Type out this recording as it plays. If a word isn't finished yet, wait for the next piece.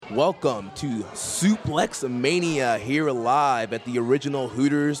Welcome to Suplex Mania here live at the original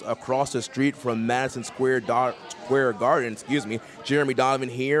Hooters across the street from Madison Square Garden. Jeremy Donovan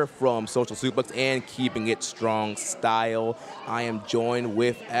here from Social Suplex and Keeping It Strong Style. I am joined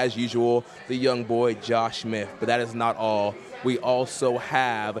with, as usual, the young boy Josh Smith. But that is not all. We also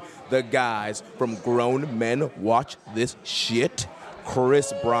have the guys from Grown Men Watch This Shit,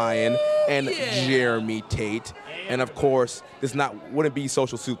 Chris Bryan and Jeremy Tate. And of course, this wouldn't be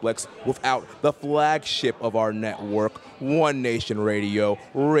Social Suplex without the flagship of our network, One Nation Radio,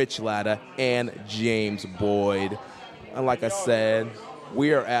 Rich Latta and James Boyd. And like I said,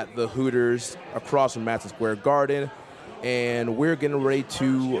 we are at the Hooters across from Madison Square Garden, and we're getting ready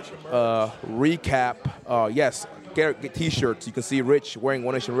to recap. Get t-shirts. You can see Rich wearing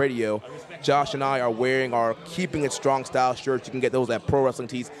One Nation Radio. Josh and I are wearing our Keeping It Strong Style shirts. You can get those at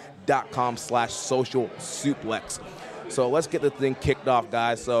ProWrestlingTees.com/Social Suplex. So let's get the thing kicked off,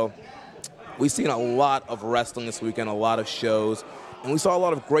 guys. So we've seen a lot of wrestling this weekend, a lot of shows, and we saw a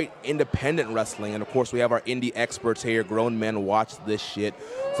lot of great independent wrestling. And of course, we have our indie experts here. Grown Men Watch This Shit.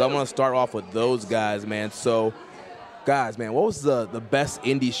 So I'm going to start off with those guys, man. So, guys, man, what was the best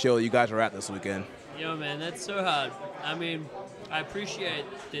indie show you guys were at this weekend? Yo, man, that's so hard. I mean, I appreciate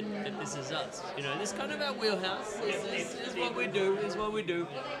that this is us. You know, this is kind of our wheelhouse. This is what we do.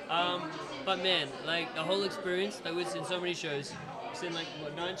 But man, like the whole experience, like we've seen so many shows. We've seen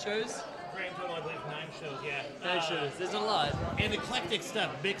 9 shows? Grand total, I believe 9 shows, yeah. 9 shows. There's a lot. And eclectic stuff,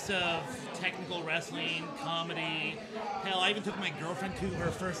 mix of technical wrestling, comedy. Hell, I even took my girlfriend to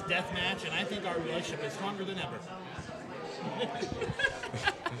her first death match, and I think our relationship is stronger than ever.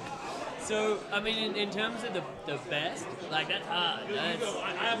 So, I mean, in terms of the best, like that's hard. I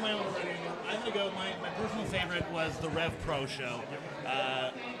have my own. I'm going to go. My personal favorite was the Rev Pro show.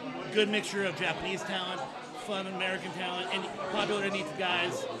 Good mixture of Japanese talent, fun American talent, and popular indie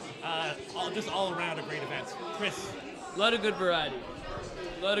guys. All around a great event. Chris? A lot of good variety.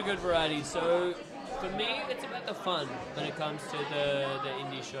 So, for me, it's about the fun when it comes to the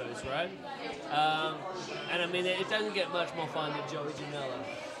indie shows, right? And I mean, it doesn't get much more fun than Joey Janela.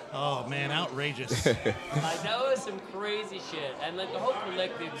 Oh man, outrageous! That was some crazy shit, and the whole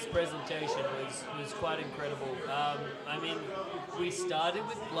collective's presentation was quite incredible. I mean, we started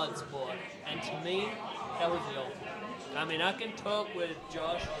with Bloodsport, and to me, that was the ultimate. I mean, I can talk with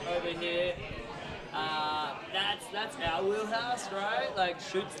Josh over here. That's our wheelhouse, right? Like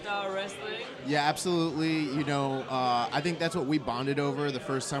shoot style wrestling. Yeah, absolutely. You know, I think that's what we bonded over the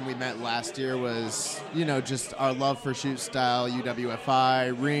first time we met last year was, just our love for shoot style,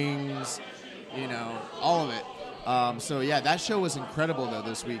 UWFI, rings, all of it. So yeah, that show was incredible though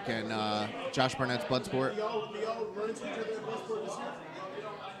this weekend. Josh Barnett's Bloodsport.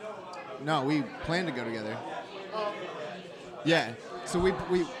 No, we plan to go together. Yeah. So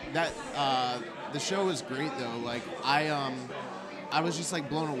the show was great though. Like I was just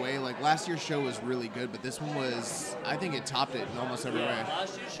blown away. Like last year's show was really good, but this one I think it topped it in almost every way.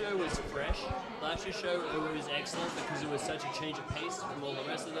 Last year's show was fresh. Last year's show was excellent because it was such a change of pace from all the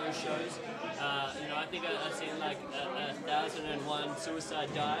rest of those shows. I think I've seen 1,001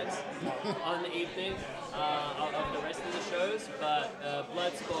 suicide dives on the evening of the rest of the shows, but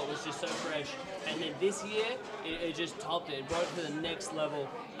Bloodsport was just so fresh. And then this year, it just topped it. It brought it to the next level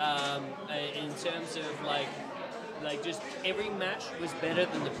in terms of just every match was better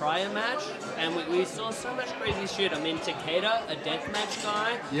than the prior match, and we saw so much crazy shit. I mean, Takeda, a deathmatch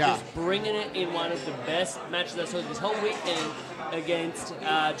guy, just bringing it in one of the best matches I saw this whole weekend against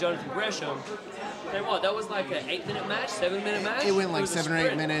Jonathan Gresham. And that was an 8-minute match, 7-minute match? It went 7 or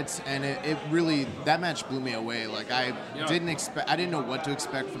 8 minutes, and it really, that match blew me away. I didn't know what to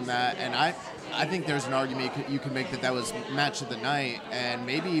expect from that, and I think there's an argument you can make that was match of the night, and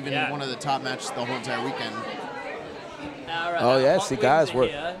maybe even one of the top matches the whole entire weekend. Oh yeah, see guys, we're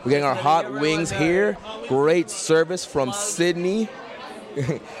getting our hot wings here. Great service from Sydney.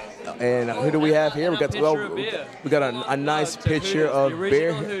 And who do we have here? We got a nice picture of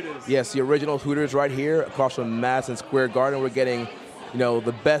beer. Yes, the original Hooters right here across from Madison Square Garden. We're getting,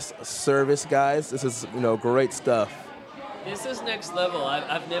 the best service, guys. This is, great stuff. This is next level.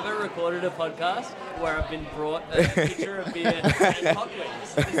 I've never recorded a podcast where I've been brought a picture of beer and hot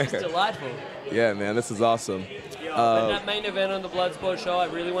wings. This is delightful. Yeah, man, this is awesome. And that main event on the Bloodsport show, I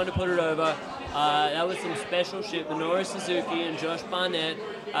really wanted to put it over. That was some special shit. Minoru Suzuki and Josh Barnett.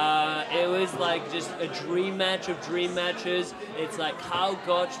 It was just a dream match of dream matches. It's Kyle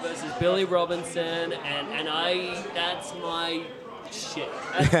Gotch versus Billy Robinson, and that's my shit.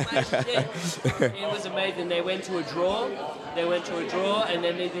 As much shit. It was amazing. They went to a draw. And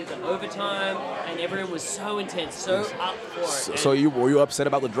then they did the overtime, and everyone was so intense, so up for it. So were you upset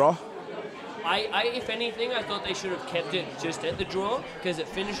about the draw? I, if anything, I thought they should have kept it just at the draw because it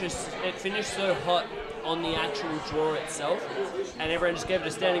finished so hot on the actual draw itself, and everyone just gave it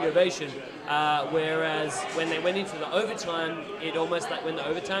a standing ovation. Whereas when they went into the overtime, it almost like when the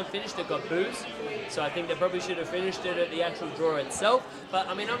overtime finished, it got boos. So I think they probably should have finished it at the actual draw itself. But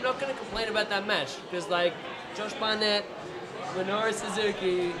I mean, I'm not going to complain about that match because like Josh Barnett, Minoru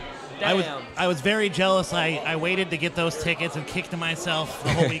Suzuki. Damn. I was very jealous. I waited to get those tickets and kicked myself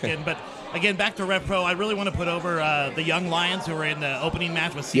the whole weekend. But again, back to Rev Pro, I really want to put over the Young Lions who were in the opening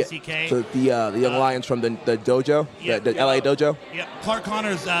match with CCK. Yeah, so the Young Lions from the dojo, the LA dojo. Yeah, Clark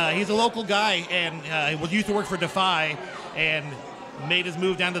Connors, he's a local guy and he used to work for Defy and made his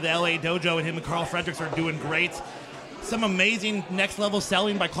move down to the LA dojo, and him and Carl Fredericks are doing great. Some amazing next level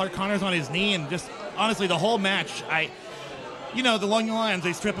selling by Clark Connors on his knee, and just honestly the whole match, the Young Lions,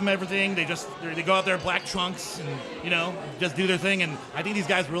 they strip them everything. They go out there in black trunks and, just do their thing. And I think these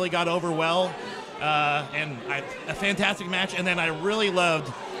guys really got over well. A fantastic match. And then I really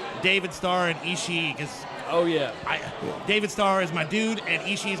loved David Starr and Ishii because David Starr is my dude and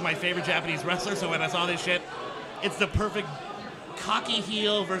Ishii is my favorite Japanese wrestler. So when I saw this shit, it's the perfect cocky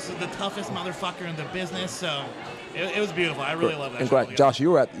heel versus the toughest motherfucker in the business. So it was beautiful. I really love that show. Josh,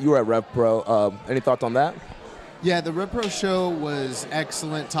 you were at Rev Pro. Any thoughts on that? Yeah, the Rev Pro show was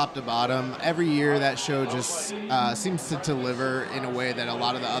excellent top to bottom. Every year that show just seems to deliver in a way that a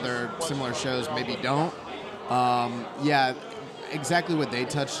lot of the other similar shows maybe don't. Exactly what they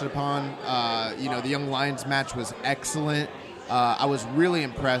touched upon. The Young Lions match was excellent. I was really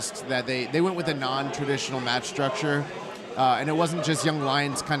impressed that they went with a non-traditional match structure. And it wasn't just Young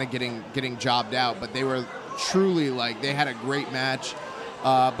Lions kind of getting jobbed out, but they were truly they had a great match.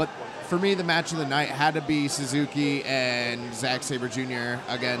 But for me, the match of the night had to be Suzuki and Zack Sabre Jr.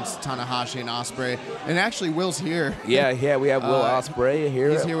 against Tanahashi and Ospreay. And actually, Will's here. Yeah, we have Will Ospreay here.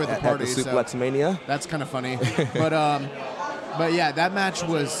 He's here with the party. At the Suplex Mania. That's kind of funny. But yeah, that match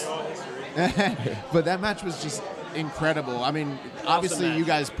was. But that match was just incredible. I mean, obviously, you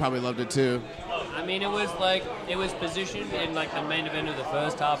guys probably loved it too. I mean, it was positioned in the main event of the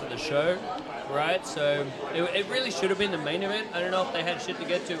first half of the show, right? So it really should have been the main event. I don't know if they had shit to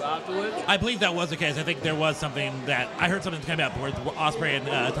get to afterwards. I believe that was the case. I think there was something that I heard something came up where Ospreay and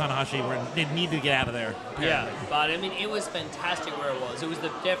Tanahashi they needed to get out of there. Apparently. Yeah, but I mean, it was fantastic where it was. It was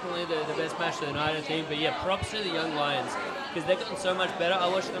definitely the best match of the night, I think. But yeah, props to the Young Lions because they've gotten so much better. I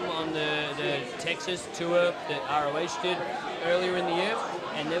watched them on the Texas tour that ROH did earlier in the year,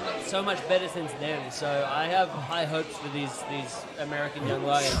 and they've gotten so much better since then. So I have high hopes for these American Young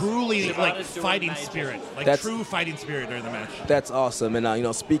Lions. Truly, fighting spirit, true fighting spirit during the match. That's awesome.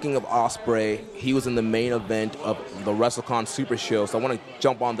 And speaking of Ospreay, he was in the main event of the WrestleCon Super Show. So I want to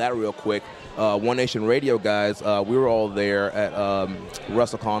jump on that real quick. One Nation Radio guys, we were all there at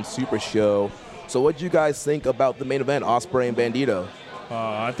WrestleCon Super Show. So what did you guys think about the main event, Ospreay and Bandito?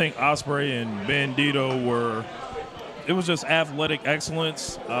 I think Ospreay and Bandito it was just athletic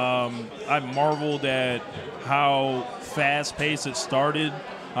excellence. I marveled at how fast-paced it started.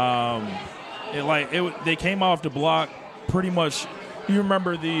 They came off the block pretty much. You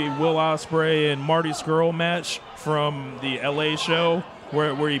remember the Will Ospreay and Marty Scurll match from the LA show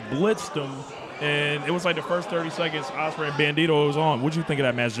where he blitzed him, and it was like the first 30 seconds Ospreay and Bandito was on. What did you think of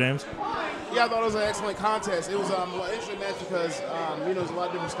that match, James? Yeah, I thought it was an excellent contest. It was an interesting match because, there's a lot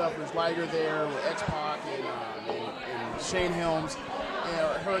of different stuff. There's Liger there with X-Pac and Shane Helms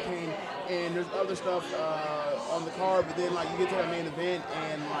and Hurricane. And there's other stuff on the card. But then, you get to that main event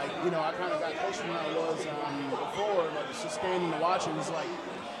and, I kind of got closer than I was before. Just standing and watching.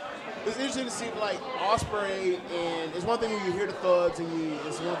 It's interesting to see, Ospreay, and it's one thing when you hear the thuds, and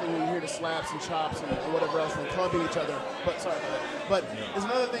it's one thing when you hear the slaps and chops and whatever else, and clubbing each other. But sorry about that. But it's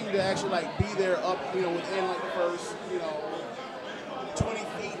another thing to actually be there up, within the first, 20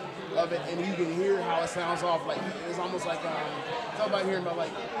 feet of it, and you can hear how it sounds off. It's almost like talk about hearing about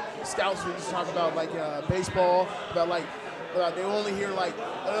scouts who used to talk about baseball, about they only hear I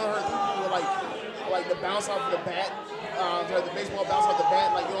heard people with the bounce off of the bat. The baseball bounce off the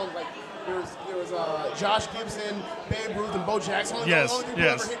bat, there was Josh Gibson, Babe Ruth, and Bo Jackson. Only people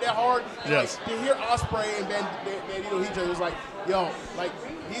ever hit that hard. And, to hear Ospreay and Bandito hit each other was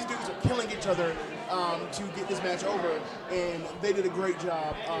these dudes are killing each other to get this match over, and they did a great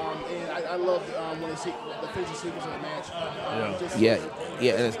job. And I loved when they see the finishing sequence of the match.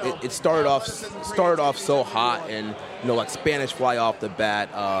 And it started off so hot, and Spanish Fly off the bat.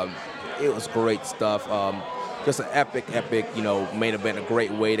 It was great stuff. just an epic, main event, a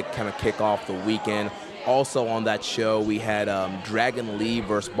great way to kind of kick off the weekend. Also on that show, we had Dragon Lee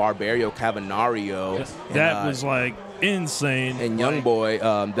versus Barbario Cavernario. That was like insane. And Young Boy,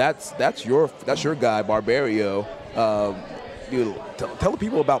 that's your guy, Barbario. Dude, tell the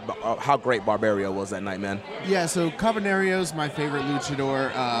people about how great Barbario was that night, man. Yeah, so Cabernario's my favorite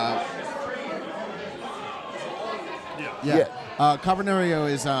luchador. Cavernario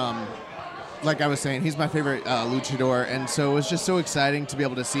is, like I was saying, he's my favorite luchador, and so it was just so exciting to be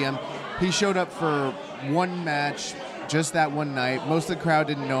able to see him. He showed up for one match, just that one night. Most of the crowd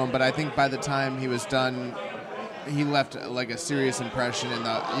didn't know him, but I think by the time he was done, he left like a serious impression in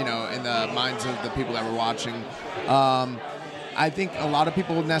the minds of the people that were watching. I think a lot of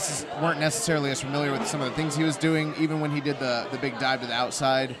people weren't necessarily as familiar with some of the things he was doing, even when he did the big dive to the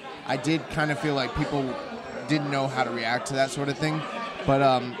outside. I did kind of feel like people didn't know how to react to that sort of thing. But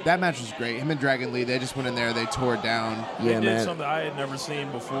that match was great. Him and Dragon Lee, they just went in there, they tore it down. Yeah, they did something I had never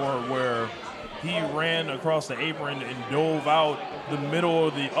seen before, where he ran across the apron and dove out the middle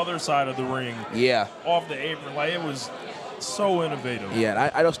of the other side of the ring. Yeah. Off the apron. Like, it was so innovative. Yeah,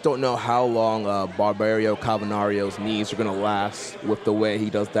 and I just don't know how long Barbario Cavernario's knees are going to last with the way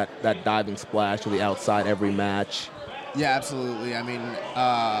he does that diving splash to the outside every match. Yeah, absolutely. I mean,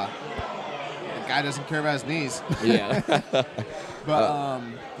 the guy doesn't care about his knees. Yeah. But,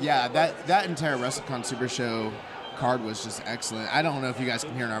 yeah, that entire WrestleCon Super Show card was just excellent. I don't know if you guys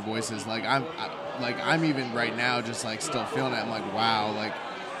can hear in our voices. Like, I'm even right now just, like, still feeling it. I'm like, wow, like,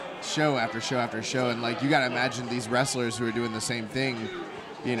 show after show after show. And, like, you got to imagine these wrestlers who are doing the same thing.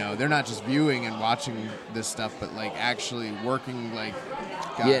 You know, they're not just viewing and watching this stuff, but, like, actually working, like,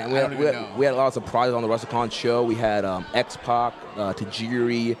 God, yeah, we had a lot of surprises on the WrestleCon show. We had X-Pac,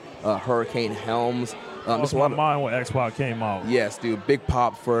 Tajiri, Hurricane Helms. Lost my mind when X-Pac came out. Yes, dude. Big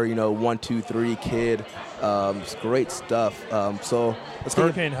pop for, 1, 2, 3 kid. It's great stuff. So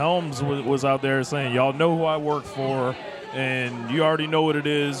Hurricane Helms was out there saying, y'all know who I work for, and you already know what it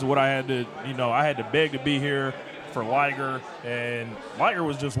is, what I had to, I had to beg to be here for Liger, and Liger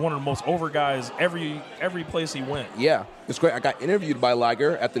was just one of the most over guys every place he went. Yeah, it's great. I got interviewed by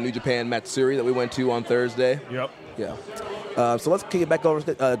Liger at the New Japan Matsuri that we went to on Thursday. Yep. Yeah. So let's kick it back over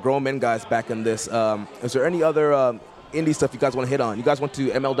to grown men guys back in this. Is there any other indie stuff you guys want to hit on? You guys went to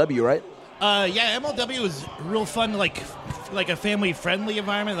MLW, right? Yeah, MLW was real fun, like a family-friendly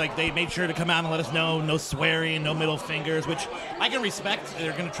environment. Like, they made sure to come out and let us know, no swearing, no middle fingers, which I can respect.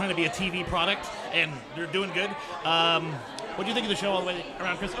 They're trying to be a TV product, and they're doing good. What do you think of the show all the way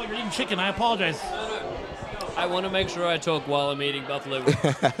around, Chris? Oh, you're eating chicken. I apologize. I want to make sure I talk while I'm eating buffalo wings.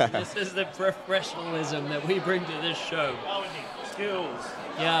 This is the professionalism that we bring to this show. Oh, indeed. Skills.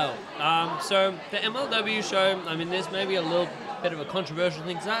 Yeah. So the MLW show, I mean, this may be a little bit of a controversial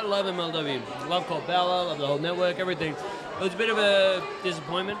thing, because I love MLW. Love Colt Bella, love the whole network, everything. It was a bit of a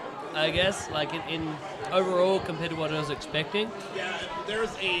disappointment, I guess, like in overall compared to what I was expecting. Yeah,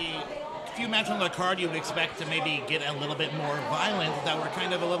 there's a few matches on the card you would expect to maybe get a little bit more violent that were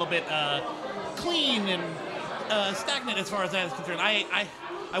kind of a little bit clean and stagnant as far as that is concerned.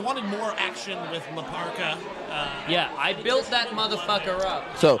 I wanted more action with La Parka. Yeah, I built that motherfucker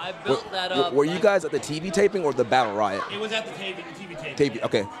up. So I built that up. Were you guys at the TV taping or the Battle Riot? It was at the TV tape.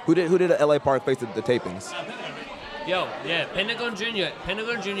 Okay. Who did LA Park face at the tapings? Yo, yeah, Pentagon Jr.,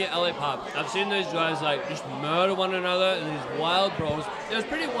 LA Pop. I've seen those guys like just murder one another in these wild brawls. It was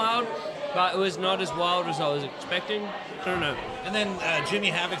pretty wild, but it was not as wild as I was expecting. I don't know. And then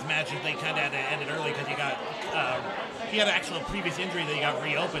Jimmy Havoc's matches, they kind of had to end it early because he had an actual previous injury that he got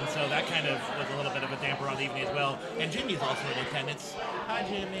reopened, so that kind of was a little bit of a damper on the evening as well. And Jimmy's also in attendance. Hi,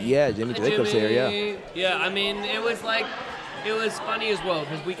 Jimmy. Yeah, Jimmy Jacobs here, yeah. Yeah, I mean, it was funny as well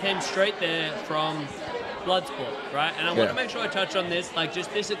because we came straight there from Bloodsport, right? And I want to make sure I touch on this, like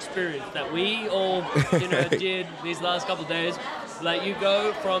just this experience that we all, did these last couple of days. Like you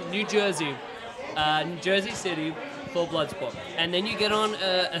go from New Jersey City for Bloodsport, and then you get on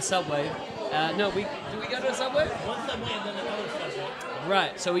a subway. Do we go to a subway? One subway and then another subway.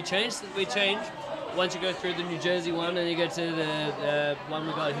 Right. So we change. Once you go through the New Jersey one, and you get to the one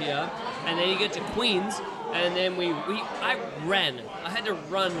we got here, and then you get to Queens, and then I ran. I had to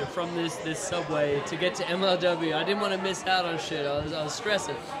run from this subway to get to MLW. I didn't want to miss out on shit. I was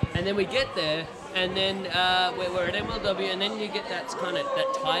stressing. And then we get there, and then we're at MLW, and then you get that kind of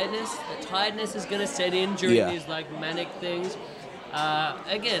that tiredness. The tiredness is gonna set in during these like manic things.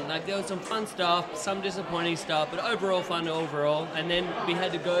 Again, like there was some fun stuff, some disappointing stuff, but overall fun overall. And then we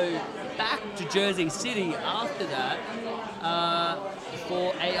had to go back to Jersey City after that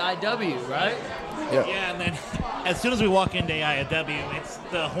for AIW, right? Yeah, and then as soon as we walk into AIW, it's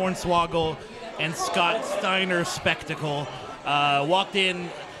the Hornswoggle and Scott Steiner spectacle. Walked in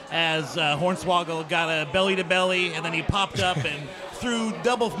as Hornswoggle got a belly-to-belly, and then he popped up and threw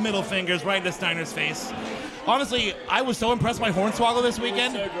double middle fingers right into Steiner's face. Honestly, I was so impressed by Hornswoggle this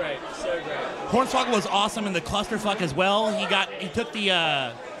weekend. So great. Hornswoggle was awesome in the clusterfuck as well. He took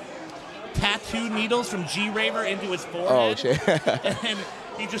the tattoo needles from G-Raver into his forehead. Oh, shit. And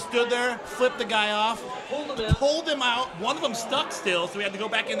he just stood there, flipped the guy off, pulled him out. One of them stuck still, so we had to go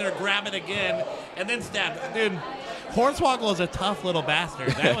back in there, grab it again, and then stab it. Dude, Hornswoggle is a tough little bastard.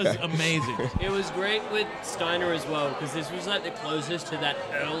 That was amazing. It was great with Steiner as well, because this was like the closest to that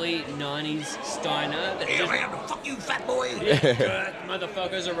early 90s Steiner. That Fuck you, fat boy. jerked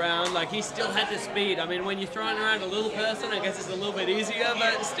motherfuckers around. Like, he still had the speed. I mean, when you're throwing around a little person, I guess it's a little bit easier,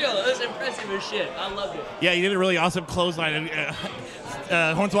 but still, it was impressive as shit. I loved it. Yeah, he did a really awesome clothesline. And,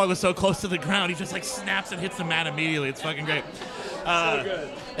 Hornswoggle was so close to the ground, he just like snaps and hits the mat immediately. It's fucking great. So good.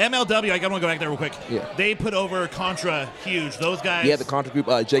 MLW, I want to go back there real quick. Yeah. They put over Contra huge. Those guys. Yeah, the Contra group,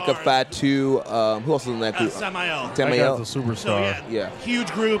 Jacob are- Fatu. Who else is in that group? Samael. That Samael. guy's a superstar. So Yeah.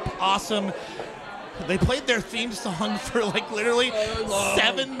 huge group, awesome. They played their theme song for like literally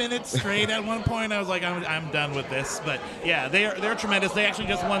 7 minutes straight at one point. I was like, I'm done with this. But yeah, they're tremendous. They actually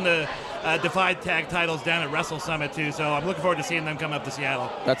just won the Defy Tag titles down at Wrestle Summit too. So I'm looking forward to seeing them come up to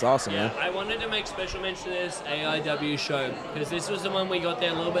Seattle. That's awesome, Yeah, man. I wanted to make special mention of this AIW show because this was the one we got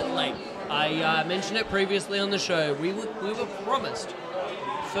there a little bit late. I mentioned it previously on the show. We were promised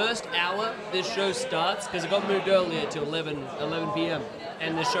first hour this show starts because it got moved earlier to 11 p.m.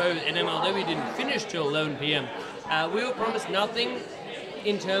 and the show at MLW didn't finish till 11 p.m. We were promised nothing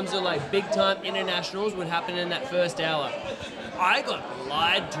in terms of like big time internationals would happen in that first hour. I got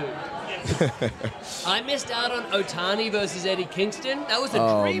lied to. I missed out on Otani versus Eddie Kingston. That was a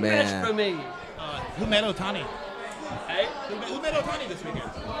Oh, dream man. match for me. Who met Otani? Hey, Who met Otani this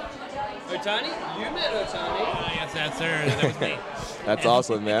weekend? Otani? You met Otani. Yes, that's her. That was me. That's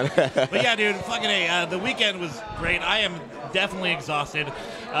awesome, man. But yeah, dude, fucking A. The weekend was great. I am definitely exhausted.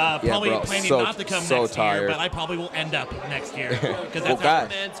 Probably bro, planning so- not to come so next tired. year, but I probably will end up next year because Well, that's guys.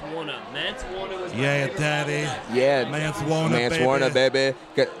 Mance Warner. Mance Warner was my Yeah, favorite daddy. Yeah. Mance Warner, Mance baby. Warner, baby.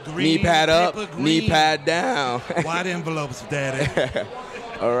 Got knee Green, pad up, paper knee green. pad down. White envelopes, daddy.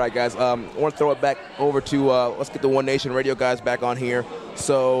 All right, guys. I want to throw it back over to let's get the One Nation Radio guys back on here.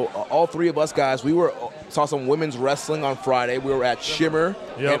 So all three of us guys, we saw some women's wrestling on Friday. We were at Shimmer,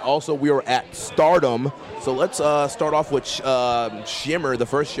 Yep. and also we were at Stardom. So let's start off with Shimmer, the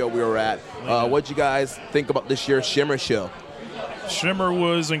first show we were at. What'd you guys think about this year's Shimmer show? Shimmer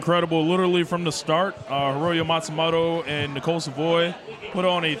was incredible, literally from the start. Hiroyo Matsumoto and Nicole Savoy put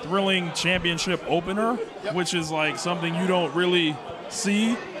on a thrilling championship opener, which is like something you don't really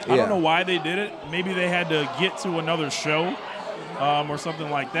see. I Yeah. don't know why they did it. Maybe they had to get to another show or something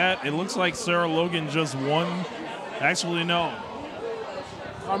like that. It looks like Sarah Logan just won. Actually, no.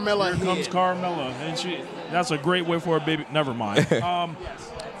 Carmella Here comes Hayes. Carmella, and that's a great way for a baby. Never mind.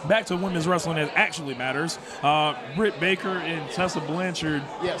 Back to women's wrestling that actually matters. Britt Baker and Tessa Blanchard,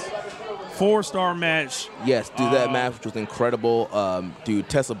 Yes. 4-star match. Yes, dude, that match was incredible. Dude,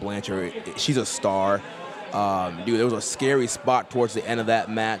 Tessa Blanchard, she's a star. Dude, there was a scary spot towards the end of that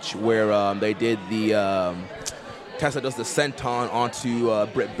match where they did the Tessa does the senton onto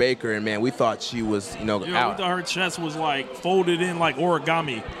Britt Baker, and man, we thought she was, You know, we out. thought her chest was like folded in like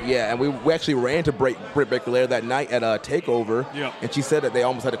origami. Yeah, and we actually ran to Britt Baker later that night at a takeover. Yep. And she said that they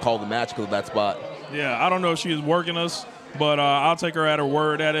almost had to call the match because of that spot. Yeah, I don't know if she is working us, but I'll take her at her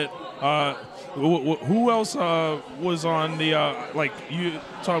word at it. Who else was on the like you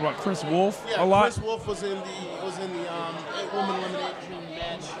talk about Chris Wolf Yeah, a lot? Chris Wolf was in the 8-woman elimination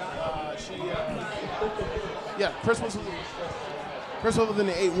match. Chris Wolf was in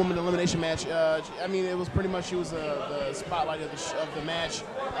the 8-woman elimination match. I mean, it was pretty much she was the spotlight of the match.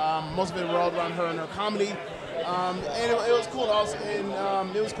 Most of it revolved around her and her comedy. And it was cool also,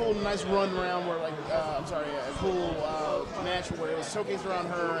 and it was cool, nice run around where a cool match where it was showcased around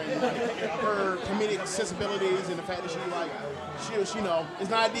her and her comedic sensibilities and the fact that she was, it's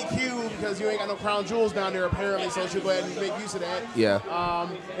not a DQ because you ain't got no crown jewels down there apparently, so she'll go ahead and make use of that. Yeah.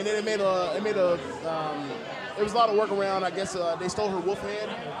 And then it was a lot of work around. I guess they stole her wolf head,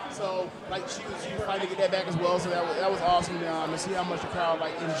 so like she was trying to get that back as well. So that was awesome to see how much the crowd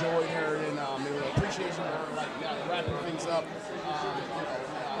like enjoyed her and appreciation of her like wrapping things up.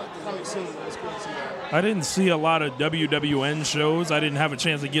 Coming soon, it was cool to see that. I didn't see a lot of WWN shows. I didn't have a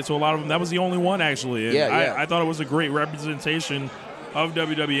chance to get to a lot of them. That was the only one actually. And Yeah. I thought it was a great representation of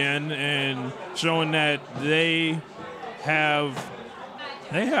WWN and showing that they have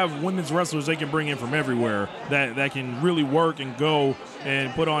they have women's wrestlers they can bring in from everywhere that can really work and go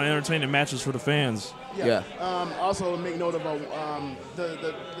and put on entertaining matches for the fans. Yeah. Also, make note of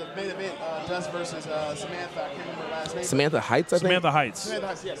the main event, Dust versus Samantha. I can't remember her last name. Samantha Heights, I think. Samantha Heights. Samantha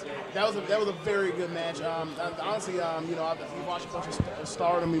Heights, yes. That was a very good match. Honestly, we watched a bunch of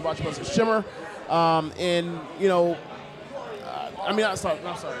Stardom, we watched a bunch of Shimmer, and I'm sorry.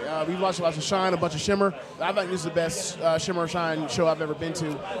 We watched a lot of Shine, a bunch of Shimmer. I think this is the best Shimmer Shine show I've ever been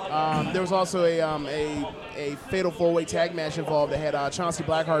to. There was also a fatal 4-way tag match involved that had Chauncey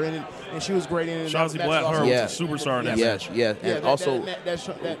Blackheart in it, and she was great in it. Chauncey Blackheart was a superstar in that match. Yeah, and also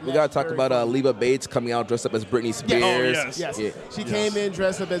we got to talk about Leva Bates coming out dressed up as Britney Spears. Yes. Yeah. She came in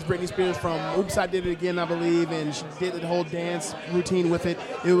dressed up as Britney Spears from Oops, I Did It Again, I believe, and she did the whole dance routine with it.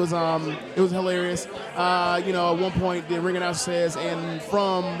 It was hilarious. At one point, the ring announcer says, and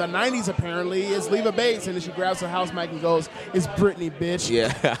from the 90s apparently, it's Leva Bates, and then she grabs the house mic and goes, "It's Britney, bitch."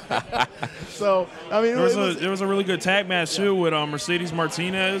 Yeah. So there was a really good tag match too with Mercedes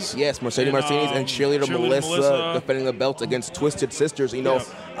Martinez. Yes, Mercedes Martinez and cheerleader Melissa defending the belts against Twisted Sisters.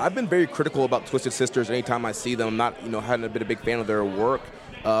 I've been very critical about Twisted Sisters anytime I see them. I'm not, hadn't been a big fan of their work.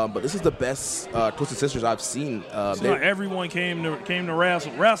 But this is the best Twisted Sisters I've seen. Everyone came to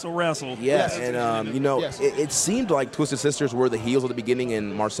wrestle. Yes, and it seemed like Twisted Sisters were the heels at the beginning,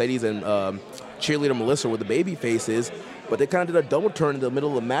 and Mercedes and cheerleader Melissa were the baby faces. But they kind of did a double turn in the middle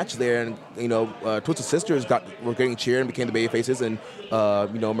of the match there, and Twisted Sisters were getting cheered and became the baby faces, and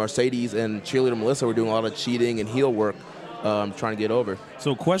Mercedes and cheerleader Melissa were doing a lot of cheating and heel work, trying to get over.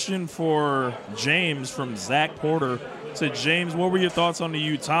 So, question for James from Zach Porter. Said, James, what were your thoughts on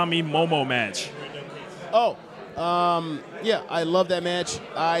the Utami Momo match? I love that match.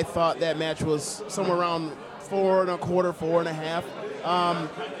 I thought that match was somewhere around 4.25, 4.5.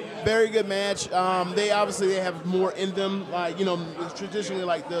 Very good match. They have more in them. Traditionally,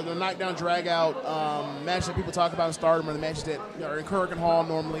 like the knockdown drag out match that people talk about in Stardom are the matches that are in Korakuen Hall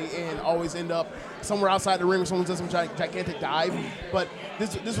normally and always end up somewhere outside the ring where someone does some gigantic dive. But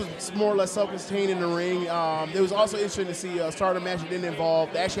this was more or less self-contained in the ring. It was also interesting to see a Stardom match that didn't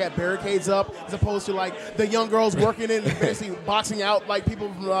involve. They actually had barricades up as opposed to like the young girls working in and basically boxing out like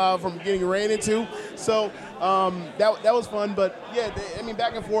people from getting ran into. So that was fun. But yeah,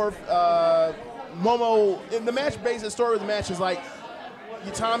 back and forth. Momo in the match. Basic story of the match is like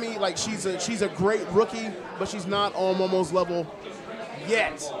Utami, like she's a great rookie, but she's not on Momo's level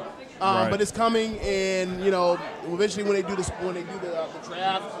yet. Right. But it's coming, and eventually when they do the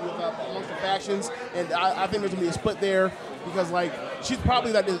draft amongst the factions, and I think there's gonna be a split there because like she's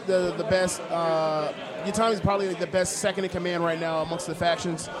probably like the best. Utami's probably like the best second in command right now amongst the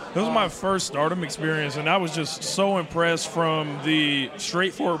factions. This was my first Stardom experience, and I was just so impressed from the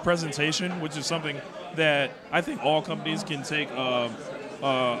straightforward presentation, which is something that I think all companies can take a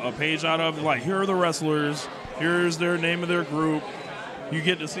page out of. Like, here are the wrestlers, here's their name of their group. You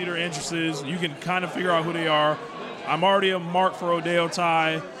get to see their interests. You can kind of figure out who they are. I'm already a mark for Odeyo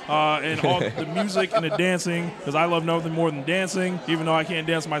Tai and all the music and the dancing because I love nothing more than dancing, even though I can't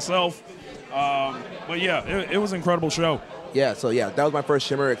dance myself. But yeah, it was an incredible show. Yeah, that was my first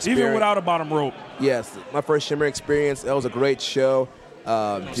Shimmer experience. Even without a bottom rope. Yes, my first Shimmer experience. That was a great show.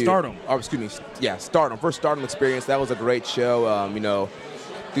 Stardom. Stardom. First Stardom experience. That was a great show.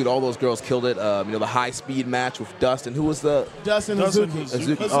 Dude, all those girls killed it. The high-speed match with Dust, and who was the... Dust and Hazuki.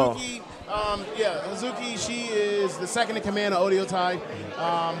 Hazuki. Hazuki, she is the second in command of Odeyo Tai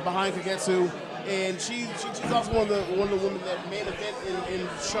behind Kagetsu. And she's also one of the women that main event in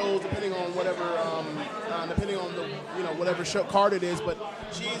shows, depending on whatever whatever show card it is. But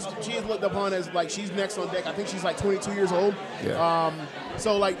she is looked upon as like she's next on deck. I think she's like 22 years old. Yeah.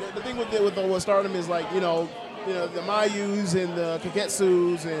 So like the thing with Stardom is like the Mayus and the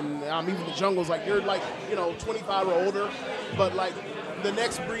Kagetsus and even the Jungles, like they're like 25 or older. But like the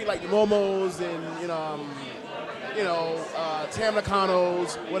next breed, like the Momos and Tam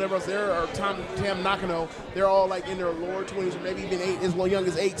Nakanos, whatever else there, or Tam Nakano, they're all like in their lower 20s or maybe even as young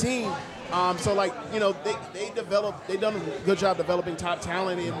as 18. So like they've done a good job developing top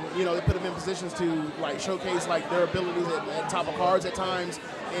talent, and they put them in positions to like showcase like their abilities at top of cards at times.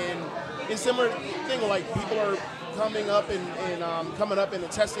 And it's similar thing like people are coming up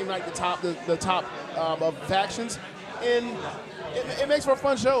and testing like the top of factions, and it makes for a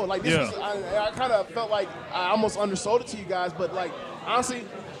fun show. Like this was, I kind of felt like I almost undersold it to you guys, but like honestly,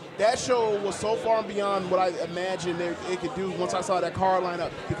 that show was so far and beyond what I imagined it could do once I saw that card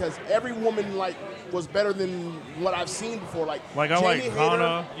lineup, because every woman was better than what I've seen before. I like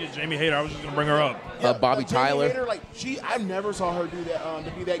Hana, Jamie Hayter. I was just gonna bring her up. Bobby Tyler. Hayter, I never saw her do that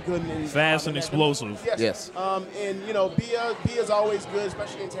to be that good and fast and explosive. Yes. And Bia's always good,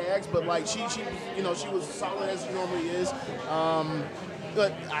 especially in tags. But she was solid as she normally is.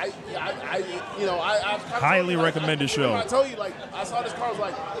 But I highly recommended show. I told you, I saw this card, I was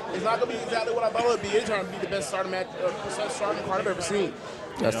like, it's not gonna be exactly what I thought it would be. It's trying to be the best starting card I've ever sseen.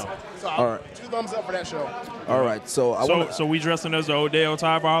 Yes. So All right. 2 thumbs up for that show. All right. So we dressing as the Odeo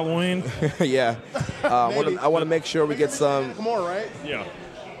tie for Halloween? yeah. I want to make sure we get some. Come on, right? Yeah.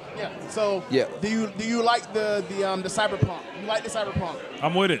 Yeah. So yeah. Do you like the cyberpunk? You like the cyberpunk?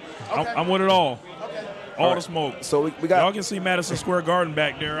 I'm with it. Okay. I'm with it all. Okay. All the smoke. So we got. Y'all can see Madison Square Garden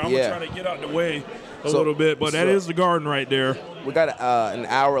back there. I'm gonna try to get out the way a little bit, but that is the garden right there. We got an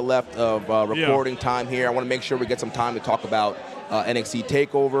hour left of recording time here. I want to make sure we get some time to talk about NXT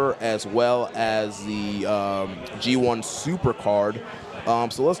TakeOver as well as the G1 Supercard.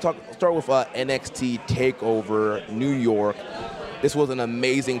 So let's start with NXT TakeOver New York. This was an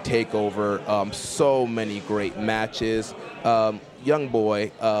amazing takeover. So many great matches. Young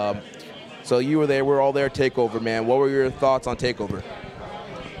boy. So you were there. We're all there. TakeOver, man. What were your thoughts on TakeOver?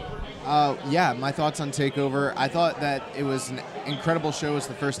 My thoughts on TakeOver. I thought that it was an incredible show. It was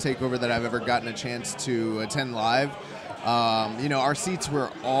the first TakeOver that I've ever gotten a chance to attend live. Our seats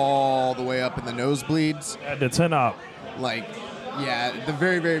were all the way up in the nosebleeds. At the 10 up. The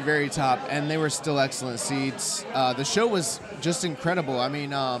very, very, very top, and they were still excellent seats. The show was just incredible. I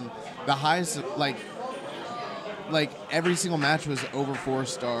mean, the highest, every single match was over 4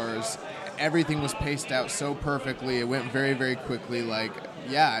 stars. Everything was paced out so perfectly. It went very, very quickly.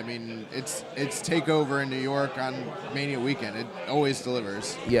 It's TakeOver in New York on Mania weekend. It always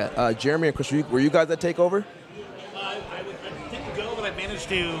delivers. Yeah, Jeremy and Chris, were you guys at TakeOver? I didn't go, but I managed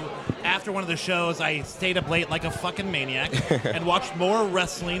to. After one of the shows, I stayed up late like a fucking maniac and watched more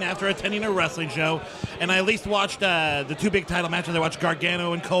wrestling after attending a wrestling show. And I at least watched the 2 big title matches. I watched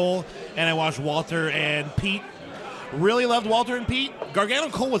Gargano and Cole, and I watched Walter and Pete. Really loved Walter and Pete. Gargano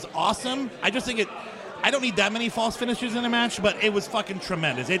and Cole was awesome. I just think I don't need that many false finishes in a match, but it was fucking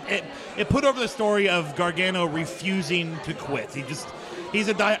tremendous. It put over the story of Gargano refusing to quit.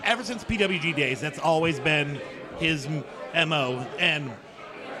 Ever since PWG days, that's always been his MO, and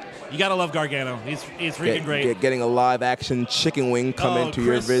you gotta love Gargano. He's freaking great. Getting a live action chicken wing come into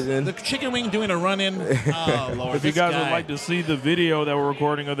your vision. The chicken wing doing a run-in. Oh, Lord. If you guys would like to see the video that we're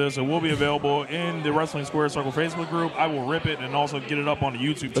recording of this, it will be available in the Wrestling Square Circle Facebook group. I will rip it and also get it up on the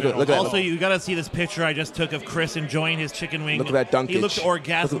YouTube channel. Also, you gotta see this picture I just took of Chris enjoying his chicken wing. Look at that dunkage. He looked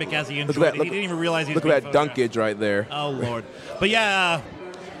orgasmic as he enjoyed it. He didn't even realize he was Look at that dunkage right there. Oh, Lord. But yeah,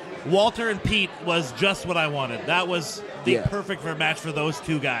 Walter and Pete was just what I wanted. That was the perfect match for those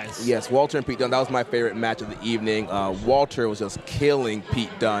 2 guys. Yes, Walter and Pete Dunne. That was my favorite match of the evening. Walter was just killing Pete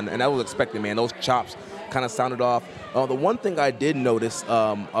Dunne, and I was expecting, man. Those chops kind of sounded off. The one thing I did notice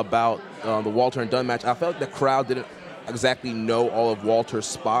about the Walter and Dunne match, I felt like the crowd didn't exactly know all of Walter's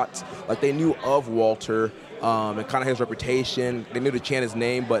spots. They knew of Walter and kind of his reputation. They knew to chant his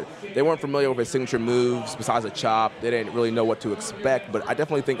name, but they weren't familiar with his signature moves besides a chop. They didn't really know what to expect. But I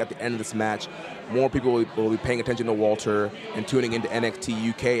definitely think at the end of this match, more people will be paying attention to Walter and tuning into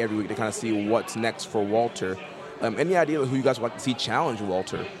NXT UK every week to kind of see what's next for Walter. Any idea who you guys would like to see challenge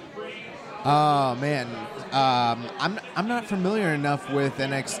Walter? Oh man, I'm not familiar enough with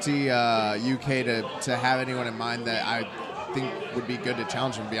NXT UK to have anyone in mind that I think would be good to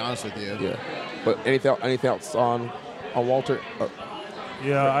challenge him. To be honest with you. Yeah, but anything else on Walter?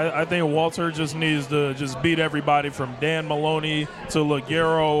 Yeah, I think Walter just needs to just beat everybody from Dan Maloney to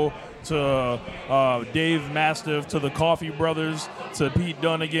Ligero to Dave Mastiff to the Coffee Brothers to Pete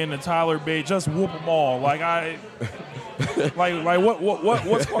Dunnigan and Tyler Bate. Just whoop them all. What's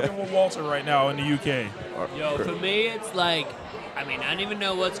fucking with Walter right now in the UK? Yo, for me, it's I don't even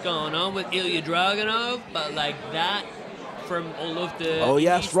know what's going on with Ilya Dragunov, but that from all of the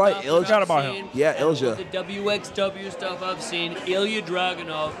that's right. Ilya forgot about him. Yeah, Ilja. The WXW stuff I've seen, Ilya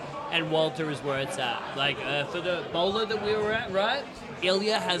Dragunov and Walter is where it's at. For the bowler that we were at, right?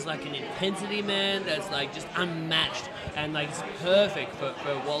 Ilya has an intensity, man, that's just unmatched, and it's perfect for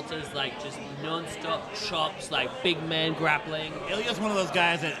Walter's just non-stop chops, big man grappling. Ilya's one of those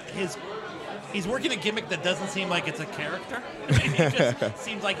guys that he's working a gimmick that doesn't seem like it's a character. It just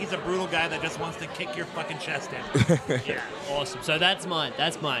seems like he's a brutal guy that just wants to kick your fucking chest in. Yeah, awesome. So that's mine.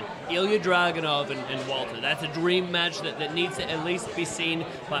 Ilya Dragunov and Walter. That's a dream match that needs to at least be seen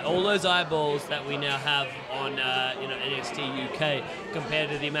by all those eyeballs that we now have on NXT UK compared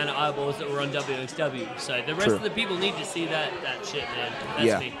to the amount of eyeballs that were on WXW. So the rest of the people need to see that shit, man.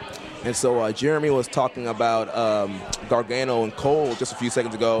 That's me. And so Jeremy was talking about Gargano and Cole just a few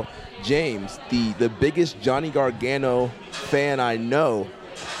seconds ago. James, the biggest Johnny Gargano fan I know,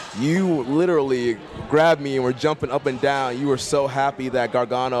 you literally grabbed me and were jumping up and down. You were so happy that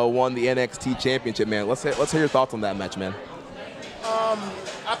Gargano won the NXT Championship, man. Let's hear your thoughts on that match, man.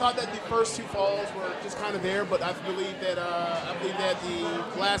 I thought that the first two falls were just kind of there, but I believe that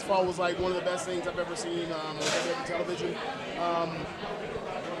the last fall was like one of the best things I've ever seen on WWE television.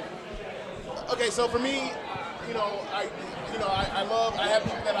 Okay, so for me, I have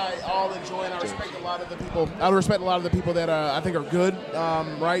people that I all enjoy, and I respect a lot of the people. I respect a lot of the people that I think are good,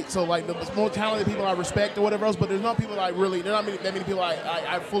 right? So like the more talented people I respect or whatever else, but there's not people that there's not that many people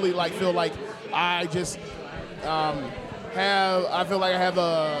I fully feel like I just I feel like I have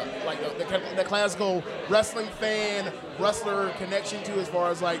the classical wrestling wrestler connection to, as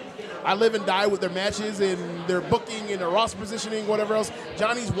far as like I live and die with their matches and their booking and their roster positioning, whatever else.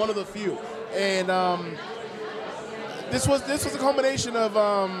 Johnny's one of the few. And this was a combination of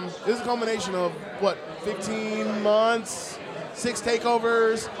what, 15 months, 6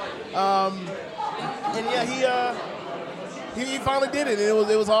 takeovers, and yeah, he finally did it. And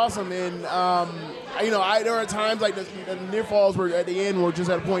it was awesome. And there were times like the near falls were at the end were just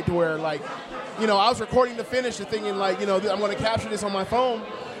at a point to where I was recording the finish and thinking I'm going to capture this on my phone,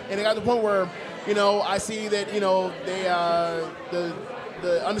 and it got to the point where I see that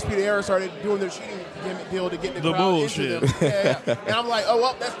the Undisputed Era started doing their cheating deal to get the crowd bullshit into them. Yeah. And I'm like, oh,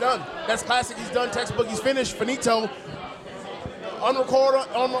 well, that's done. That's classic. He's done. Textbook. He's finished. Finito. Unrecord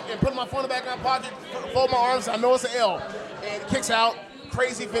and put my phone back in my pocket, fold my arms. I know it's an L. And kicks out.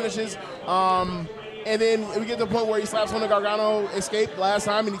 Crazy finishes. And then we get to the point where he slaps on the Gargano escape last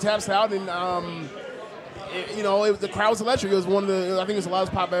time, and he taps out, and the crowd was electric. It was I think it was the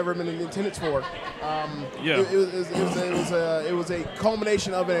loudest pop I've ever been in attendance for. It was a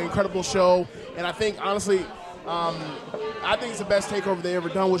culmination of an incredible show, and I think honestly, I think it's the best takeover they ever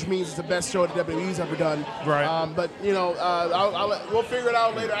done, which means it's the best show that WWE's ever done. Right. But we'll figure it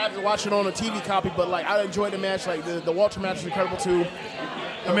out later. I have to watch it on a TV copy, but I enjoyed the match. Like the Walter match was incredible too.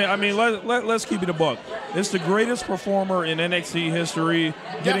 I mean, let's keep it a buck. It's the greatest performer in NXT history,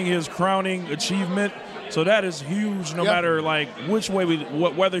 getting his crowning achievement. So that is huge, no matter which way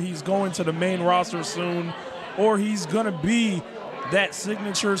whether he's going to the main roster soon, or he's gonna be that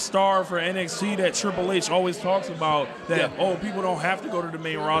signature star for NXT that Triple H always talks about. People don't have to go to the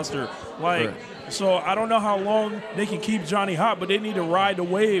main roster. So I don't know how long they can keep Johnny hot, but they need to ride the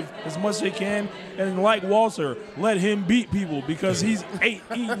wave as much as they can. And like Walter, let him beat people, because he's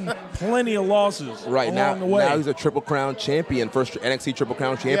eaten plenty of losses along the way. Now he's a Triple Crown champion, first NXT Triple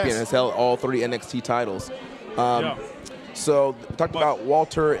Crown champion, has held all 3 NXT titles. So we talked about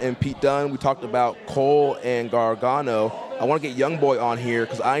Walter and Pete Dunne. We talked about Cole and Gargano. I want to get Young Boy on here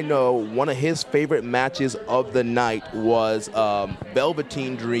because I know one of his favorite matches of the night was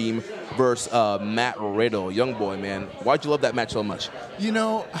Velveteen Dream versus Matt Riddle. Young Boy, man, why'd you love that match so much?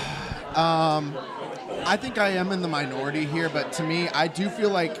 I think I am in the minority here, but to me, I do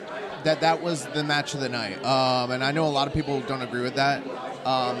feel like that was the match of the night. And I know a lot of people don't agree with that.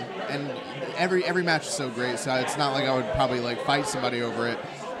 And every match is so great, so it's not like I would probably fight somebody over it.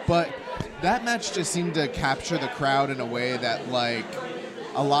 But that match just seemed to capture the crowd in a way that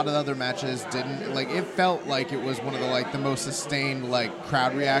a lot of other matches didn't. It felt like it was one of the most sustained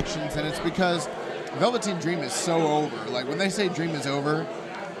crowd reactions, and it's because Velveteen Dream is so over. When they say Dream is over,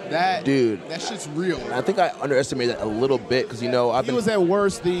 that shit's real. I think I underestimated that a little bit because he was at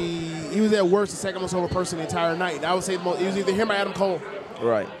worst the second most over person the entire night. And I would say it was either him or Adam Cole.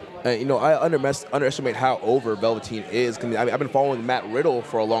 Right. And, I underestimate how over Velveteen is. I've been following Matt Riddle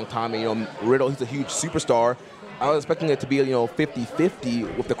for a long time. And, Riddle, he's a huge superstar. I was expecting it to be,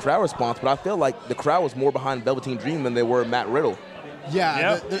 50-50 with the crowd response, but I feel like the crowd was more behind Velveteen Dream than they were Matt Riddle.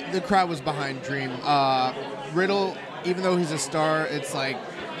 Yeah, the crowd was behind Dream. Riddle, even though he's a star, it's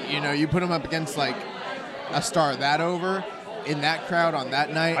you put him up against, a star that over in that crowd on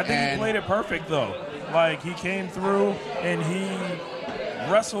that night. I think he played it perfect, though. He came through and he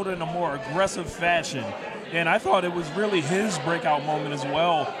wrestled in a more aggressive fashion. And I thought it was really his breakout moment as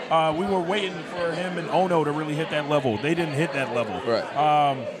well. We were waiting for him and Ono to really hit that level. They didn't hit that level. Right.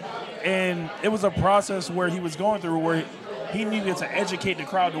 And it was a process where he was going through where he needed to educate the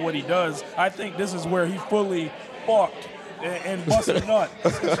crowd to what he does. I think this is where he fully fucked and busted nut.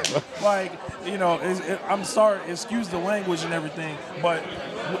 Like, you know, I'm sorry, excuse the language and everything, but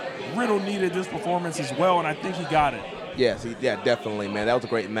Riddle needed this performance as well, and I think he got it. Yes, yeah, definitely, man. That was a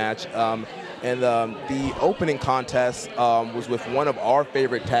great match. And the opening contest was with one of our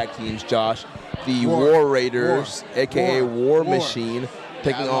favorite tag teams, Josh, the War Raiders, a.k.a. War Machine,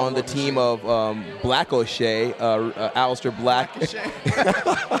 taking on the team of Black O'Shea, Aleister Black.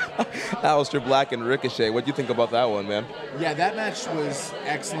 Aleister Black and Ricochet. What do you think about that one, man? Yeah, that match was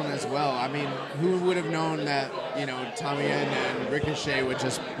excellent as well. I mean, who would have known that, you know, Tommy End and Ricochet would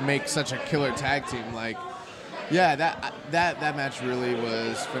just make such a killer tag team? Like, yeah, that match really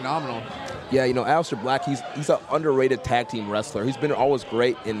was phenomenal. Yeah, you know, Aleister Black, he's an underrated tag team wrestler. He's been always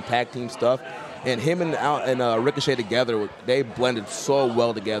great in tag team stuff. And him and Ricochet together, they blended so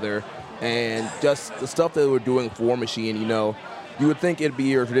well together. And just the stuff that they were doing for War Machine, you know, you would think it'd be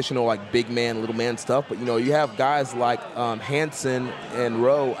your traditional, like, big man, little man stuff. But, you know, you have guys like Hanson and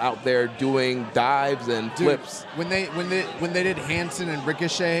Rowe out there doing dives and flips. When they did Hanson and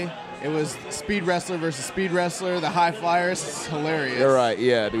Ricochet, it was speed wrestler versus speed wrestler, the high flyers. It's hilarious. You're right.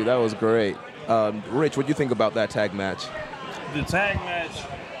 Yeah, dude, that was great. Rich, what do you think about that tag match? The tag match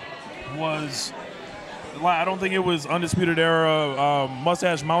was, I don't think it was Undisputed Era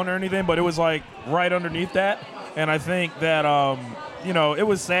Mustache Mountain or anything, but it was like right underneath that. And I think that, you know, it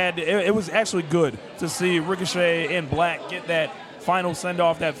was sad. It was actually good to see Ricochet and Black get that final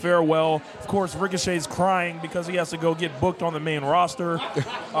send-off, that farewell. Of course, Ricochet's crying because he has to go get booked on the main roster.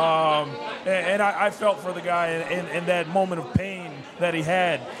 And I felt for the guy in that moment of pain that he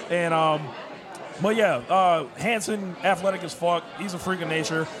had. And but yeah, Hanson, athletic as fuck. He's a freak of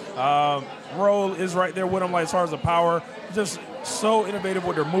nature. Roll is right there with him, like, as far as the power. Just so innovative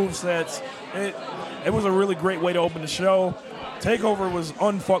with their movesets. It was a really great way to open the show. TakeOver was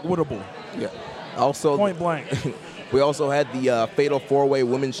unfuckwittable. Yeah. Also, point blank. We also had the Fatal 4-Way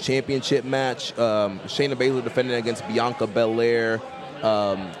Women's Championship match. Shayna Baszler defending against Bianca Belair,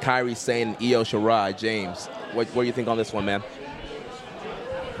 Kairi Sane, and Io Shirai. James, what do you think on this one, man?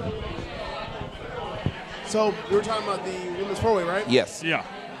 So we were talking about the women's 4-way, right? Yes. Yeah.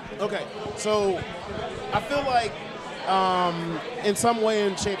 Okay. So I feel like in some way,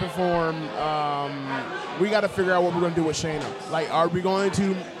 in shape, and form, we got to figure out what we're going to do with Shayna. Like, are we going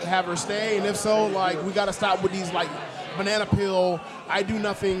to have her stay? And if so, like, we got to stop with these, like, banana peel, I do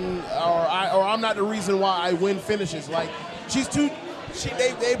nothing, or I'm not the reason why I win finishes. Like, she's too.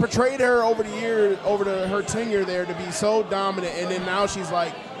 They portrayed her over the year, her tenure there, to be so dominant, and then now she's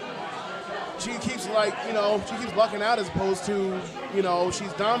like. She keeps, like, you know, she keeps lucking out as opposed to, you know,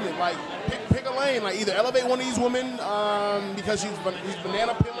 she's dominant. Like, pick a lane. Like, either elevate one of these women because she's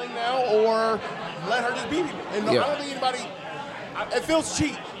banana peeling now, or let her just beat people. And no, I don't think anybody. It feels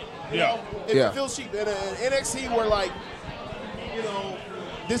cheap. You know? It feels cheap. In NXT, where, like, you know,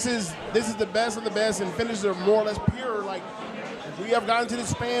 this is the best of the best, and finishes are more or less pure. Like, we have gotten to this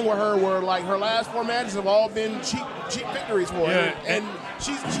span where her last 4 matches have all been cheap victories for her, and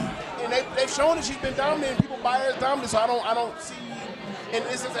she's. And they've shown that she's been dominant, and people buy her as dominant, so I don't see, and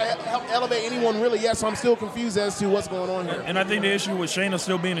this doesn't help elevate anyone really yet, so I'm still confused as to what's going on here. And I think the issue with Shayna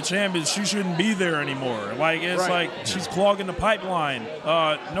still being a champ is she shouldn't be there anymore. Like, it's like she's clogging the pipeline.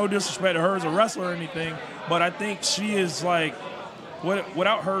 No disrespect to her as a wrestler or anything, but I think she is, like,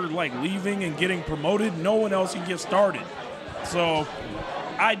 without her, like, leaving and getting promoted, no one else can get started. So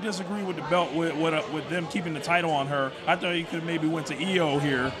I disagree with the belt, with them keeping the title on her. I thought you could maybe went to Io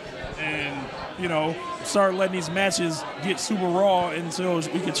here and, you know, start letting these matches get super raw until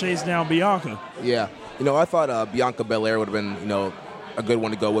we could chase down Bianca. Yeah. You know, I thought Bianca Belair would have been, you know, a good one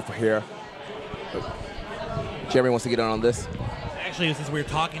to go with for here. Jeremy wants to get on this. Actually, since we're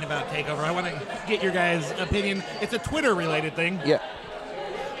talking about TakeOver, I want to get your guys' opinion. It's a Twitter-related thing. Yeah.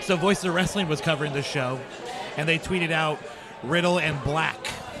 So Voice of Wrestling was covering the show, and they tweeted out Riddle and Black.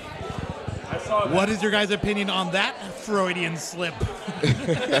 I saw that. What is your guys' opinion on that Freudian slip?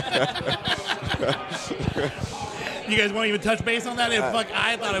 You guys won't even touch base on that?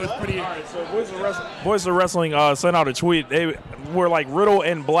 I thought it was pretty. All right, so Voice of Wrestling sent out a tweet. They were like Riddle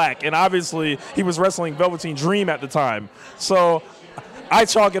and Black, and obviously he was wrestling Velveteen Dream at the time. So I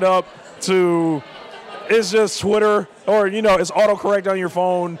chalk it up to it's just Twitter, or, you know, it's autocorrect on your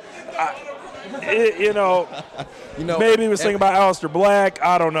phone. You know, maybe he was thinking about Aleister Black.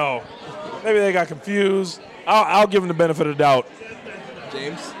 I don't know. Maybe they got confused. I'll give him the benefit of the doubt.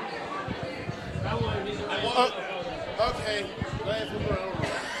 James? Okay.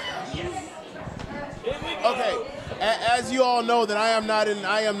 Here we Okay, as you all know, that I am not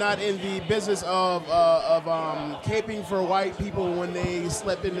in the business of caping for white people when they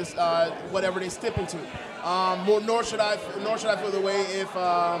slip into whatever they step into. Nor should I feel the way if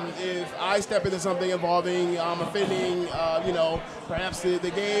I step into something involving offending perhaps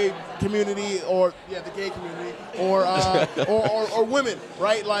the gay community or women,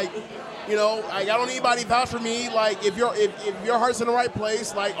 right? Like, I don't need anybody to vouch for me. Like, if your heart's in the right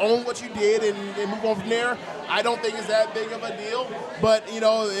place, like, own what you did and move on from there. I don't think it's that big of a deal. But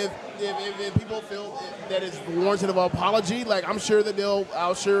if people feel that it's warranted of an apology, like, I'm sure that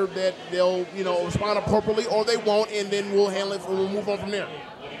they'll respond appropriately, or they won't, and then we'll handle it and we'll move on from there.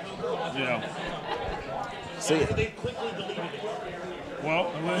 Yeah. So, They quickly deleted it.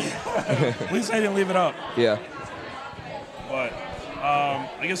 Well, at least they didn't leave it up. yeah. But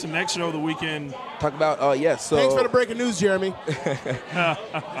I guess the next show of the weekend. Talk about, so. Thanks for the breaking news, Jeremy.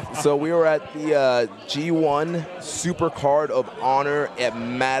 So we were at the G1 Supercard of Honor at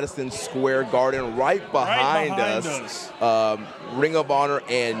Madison Square Garden, right behind us. Ring of Honor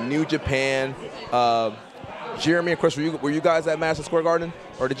and New Japan. Jeremy and Chris, were you guys at Madison Square Garden,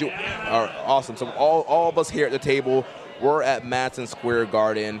 or did you? Awesome. So all of us here at the table were at Madison Square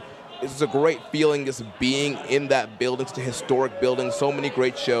Garden. It's a great feeling just being in that building, such a historic building. So many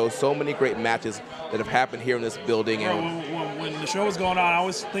great shows, so many great matches that have happened here in this building. Bro, when the show was going on, I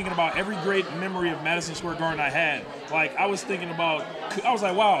was thinking about every great memory of Madison Square Garden I had. Like, I was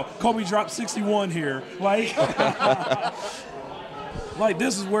like, wow, Kobe dropped 61 here. Like, like,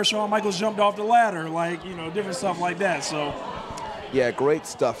 this is where Shawn Michaels jumped off the ladder. Like, different stuff like that. So, yeah, great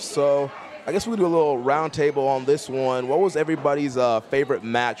stuff. So I guess we'll do a little round table on this one. What was everybody's favorite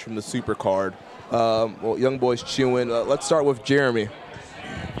match from the Supercard? Well, Young Boys chewing. Let's start with Jeremy.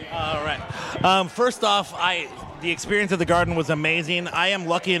 All right. First off, the experience at the Garden was amazing. I am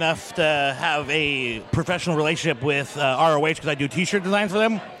lucky enough to have a professional relationship with ROH because I do T-shirt designs for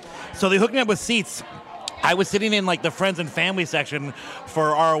them. So they hooked me up with seats. I was sitting in like the friends and family section for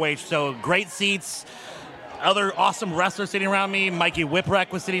ROH. So great seats. Other awesome wrestlers sitting around me. Mikey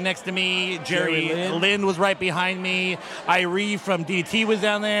Whipwreck was sitting next to me. Jerry Lynn was right behind me. Irie from DDT was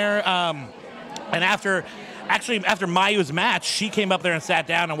down there. And after Mayu's match, she came up there and sat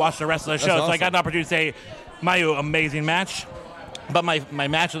down and watched the rest of the show. Awesome. So I got an opportunity to say, Mayu, amazing match. But my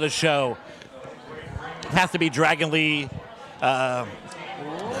match of the show has to be Dragon Lee, Taji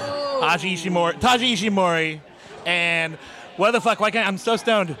Ishimori, and what the fuck? Why can't I'm so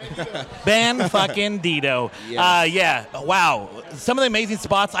stoned? Ben fucking Dito. Yes. Yeah. Wow. Some of the amazing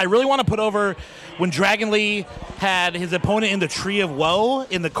spots. I really want to put over when Dragon Lee had his opponent in the Tree of Woe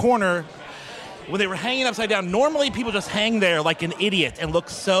in the corner. When they were hanging upside down, normally people just hang there like an idiot and look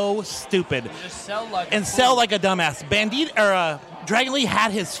so stupid Just sell like a dumbass. Dragon Lee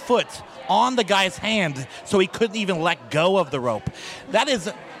had his foot on the guy's hand, so he couldn't even let go of the rope. That is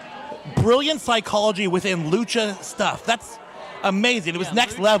brilliant psychology within lucha stuff. That's amazing. It was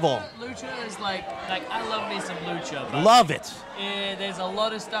next level. Lucha is like I love me some lucha. But Love it. there's a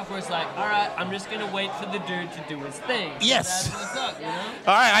lot of stuff where it's like, all right, I'm just gonna wait for the dude to do his thing. Yes. That's what's up,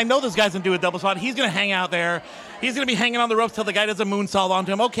 All right, I know this guy's gonna do a double spot. He's gonna hang out there. He's gonna be hanging on the ropes till the guy does a moonsault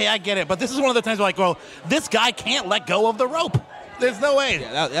onto him. Okay, I get it. But this is one of the times where, like, well, this guy can't let go of the rope. There's no way.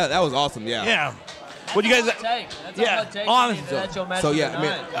 Yeah, that was awesome. Yeah. Yeah. What do you guys? That's a hot take. honestly. That's your match So of yeah, the I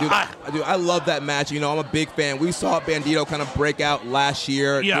mean, night. dude, I love that match. You know, I'm a big fan. We saw Bandito kind of break out last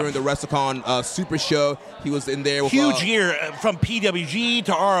year during the WrestleCon Super Show. He was in there with Huge year from PWG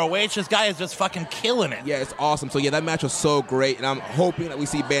to ROH. This guy is just fucking killing it. Yeah, it's awesome. So yeah, that match was so great, and I'm hoping that we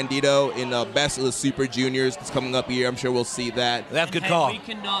see Bandito in Best of the Super Juniors. It's coming up here. I'm sure we'll see that. That's a good Hey, call. we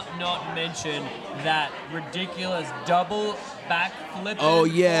cannot not mention that ridiculous double backflip. Oh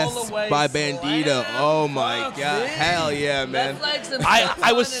yes, by Bandito. Oh my God, hell yeah, man. That's like some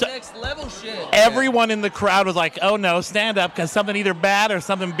I was so- next level shit. Everyone in the crowd was like, "Oh no, stand up!" Because something either bad or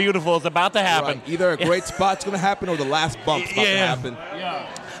something beautiful is about to happen. Right. Either a great spot's going to happen or the last bump's about to happen.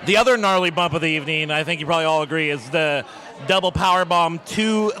 The other gnarly bump of the evening, I think you probably all agree, is the double power bomb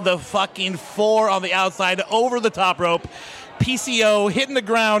to the fucking floor on the outside over the top rope. PCO hitting the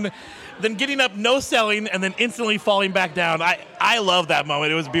ground, then getting up, no selling, and then instantly falling back down. I love that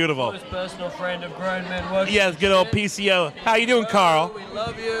moment. It was beautiful. Most personal friend of grown men working. Yes, good old PCO. How you doing, Carl? We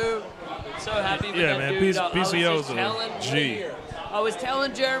love you. So happy with Yeah, that man, dude. PCO's a G. I was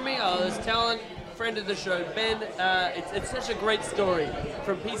telling Jeremy, I was telling friend of the show, Ben, it's such a great story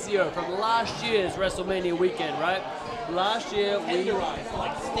from PCO, from last year's WrestleMania weekend, right? last year Tenderized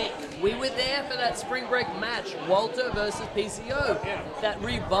like steak. we were there for that spring break match, Walter versus PCO. That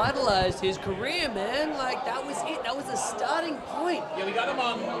revitalized his career, man. Like, that was it. That was the starting point. Yeah, we got him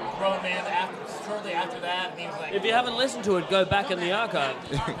on Grown Man shortly after that, and he was like, If you haven't listened to it, go back in the archive.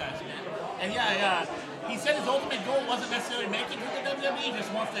 and yeah, he said his ultimate goal wasn't necessarily making it to WWE, he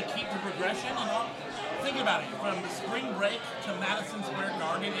just wants to keep the progression. And all. Think about it, from spring break to Madison Square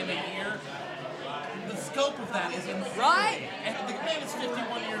Garden in a year, the scope of that is insane. Right? And the man is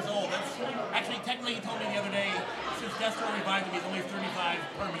 51 years old. That's actually, technically, he told me the other day, since Destro revived him, he's only 35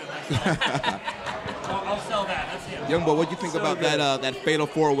 permanently. So I'll sell that. That's him. Young boy, what do you think about that fatal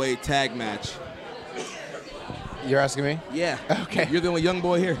 4-way tag match? You're asking me? Yeah. Okay. You're the only young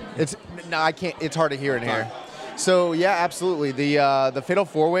boy here. I can't. It's hard to hear in here. So yeah, absolutely. The Fatal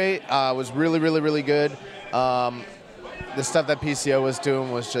 4-Way was really, really, really good. The stuff that PCO was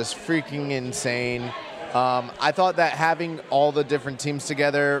doing was just freaking insane. I thought that having all the different teams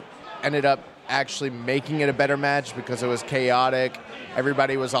together ended up actually making it a better match because it was chaotic.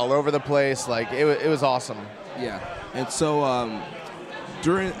 Everybody was all over the place. Like it was awesome. Yeah. And so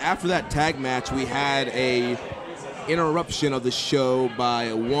after that tag match, we had a interruption of the show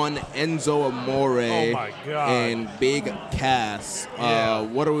by one Enzo Amore Oh my God. and Big Cass. Yeah.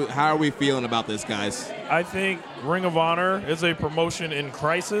 How are we feeling about this, guys? I think Ring of Honor is a promotion in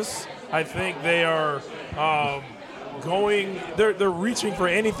crisis. I think they are they're reaching for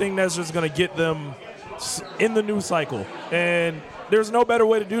anything that's just going to get them in the news cycle. And there's no better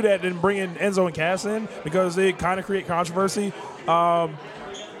way to do that than bringing Enzo and Cass in because they kind of create controversy. I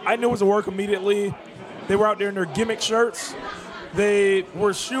knew it was a work immediately. They were out there in their gimmick shirts. They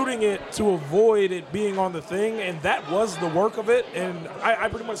were shooting it to avoid it being on the thing, and that was the work of it. And I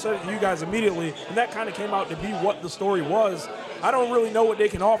pretty much said it to you guys immediately, and that kind of came out to be what the story was. I don't really know what they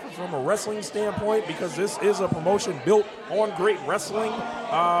can offer from a wrestling standpoint because this is a promotion built on great wrestling.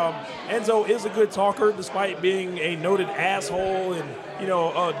 Enzo is a good talker despite being a noted asshole and,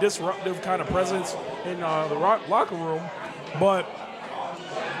 a disruptive kind of presence in the locker room. But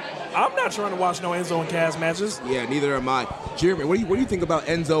I'm not trying to watch no Enzo and Cass matches. Yeah, neither am I. Jeremy, what do you think about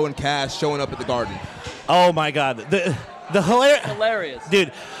Enzo and Cass showing up at the Garden? Oh my God, the Hilarious.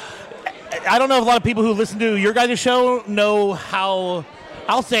 Dude, I don't know if a lot of people who listen to your guys' show know how.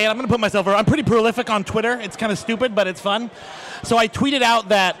 I'll say it. I'm going to put myself. I'm pretty prolific on Twitter. It's kind of stupid, but it's fun. So I tweeted out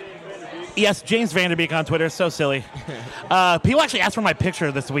that. Yes, James Vanderbeek on Twitter. So silly. People actually asked for my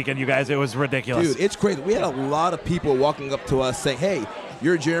picture this weekend, you guys. It was ridiculous. Dude, it's crazy. We had a lot of people walking up to us saying, hey,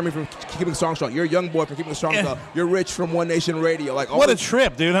 you're Jeremy from Keeping Strong. You're a young boy from Keeping Strong. You're Rich from One Nation Radio. Like, what a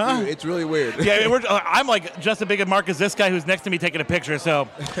trip, dude, huh? Dude, it's really weird. Yeah, I'm like just as big a mark as this guy who's next to me taking a picture. So,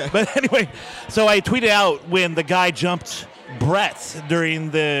 but anyway, so I tweeted out when the guy jumped Brett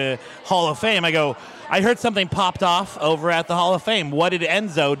during the Hall of Fame. I go, I heard something popped off over at the Hall of Fame. What did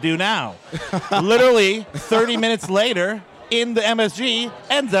Enzo do now? Literally 30 minutes later, in the MSG,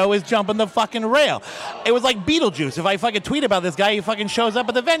 Enzo is jumping the fucking rail. It was like Beetlejuice. If I fucking tweet about this guy, he fucking shows up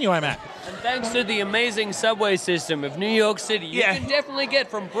at the venue I'm at. And thanks to the amazing subway system of New York City, you can definitely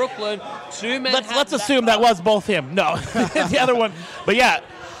get from Brooklyn to Manhattan. Let's assume that was both him. No, the other one. But yeah,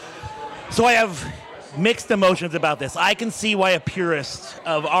 so I have mixed emotions about this. I can see why a purist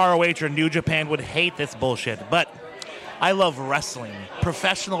of ROH or New Japan would hate this bullshit, but I love wrestling,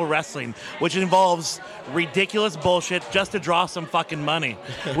 professional wrestling, which involves ridiculous bullshit just to draw some fucking money,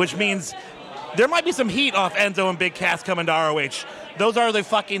 which means there might be some heat off Enzo and Big Cass coming to ROH. Those are the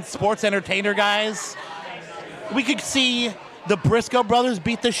fucking sports entertainer guys. We could see the Briscoe brothers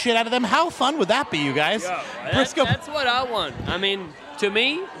beat the shit out of them. How fun would that be, you guys? Yeah, Briscoe. That's what I want. I mean, to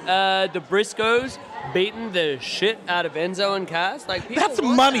me, the Briscoes beating the shit out of Enzo and Cass, like, people That's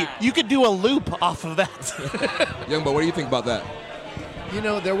want money. that. You could do a loop off of that. Young boy, what do you think about that?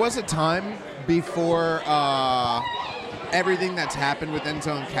 There was a time before everything that's happened with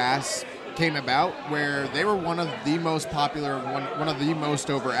Enzo and Cass came about where they were one of the most popular, one of the most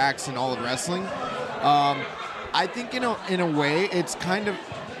over acts in all of wrestling. I think in a way it's kind of,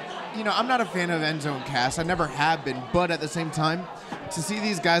 I'm not a fan of Enzo and Cass. I never have been, but at the same time, to see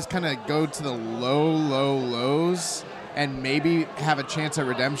these guys kind of go to the lows and maybe have a chance at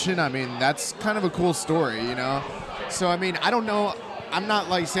redemption, I mean, that's kind of a cool story, So, I mean, I don't know. I'm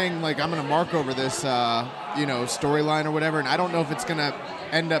not saying I'm going to mark over this, storyline or whatever, and I don't know if it's going to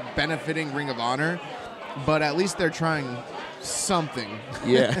end up benefiting Ring of Honor, but at least they're trying something.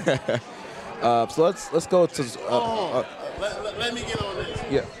 Yeah. So let's go to. Let me get on this.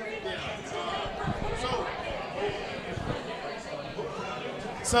 Yeah.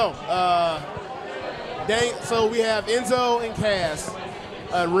 So we have Enzo and Cass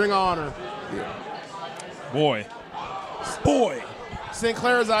at Ring of Honor. Boy. Boy.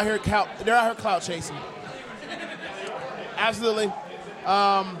 Sinclair's out here they're out here clout chasing. Absolutely.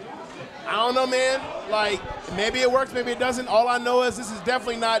 I don't know, man. Like, maybe it works, maybe it doesn't. All I know is this is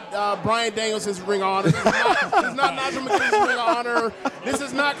definitely not Bryan Daniels' Ring of Honor. This is not Nigel McGuinn's Ring of Honor. This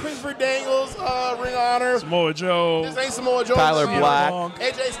is not Christopher Daniels' Ring of Honor. Samoa Joe. This ain't Samoa Joe. Tyler Ring of Black. Honor.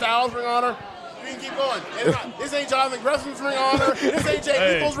 AJ Styles' Ring of Honor. You can keep going. This ain't Jonathan Gressman's Ring of Honor. This ain't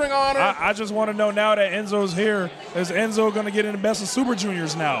Jay People's Ring of Honor. I just want to know now that Enzo's here, is Enzo going to get in the Best of Super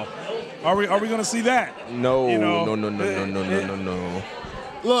Juniors now? Are we going to see that? No, You know, no.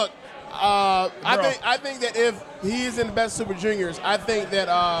 Look, I think that if he is in the Best Super Juniors, I think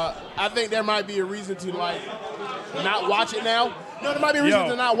there might be a reason to like not watch it now. No, there might be a reason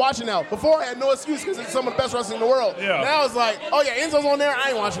to not watch it now. Before I had no excuse because it's some of the best wrestling in the world. Yeah. Now it's like, oh yeah, Enzo's on there. I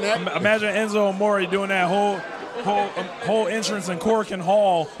ain't watching that. Imagine Enzo Amore doing that whole entrance in Korakuen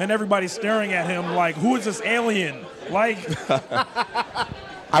Hall, and everybody staring at him like, who is this alien? Like,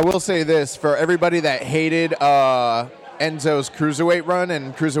 I will say this for everybody that hated Enzo's cruiserweight run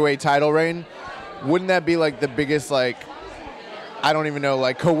and cruiserweight title reign, wouldn't that be like the biggest like, I don't even know,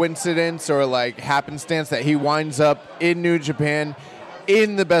 like coincidence or like happenstance that he winds up in New Japan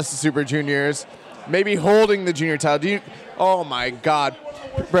in the Best of Super Juniors, maybe holding the junior title? Oh my God,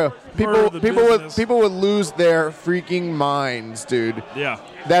 bro! People would lose their freaking minds, dude. yeah.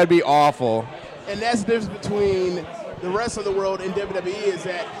 That'd be awful. And that's the difference between the rest of the world and WWE is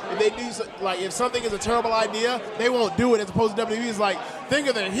that if they do like if something is a terrible idea, they won't do it. As opposed to WWE is like, think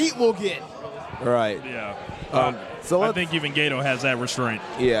of the heat we'll get. Right. Yeah. So I think even Gato has that restraint.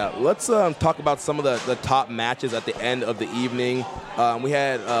 Yeah, let's talk about some of the top matches at the end of the evening. We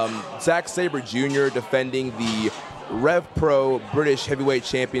had Zack Sabre Jr. defending the Rev Pro British Heavyweight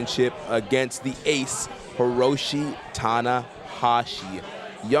Championship against the Ace, Hiroshi Tanahashi.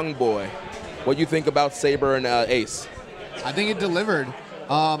 Young boy, what do you think about Sabre and Ace? I think it delivered.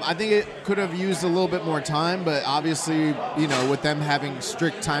 I think it could have used a little bit more time, but obviously, with them having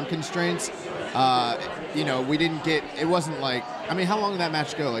strict time constraints, we didn't get. It wasn't like. I mean, how long did that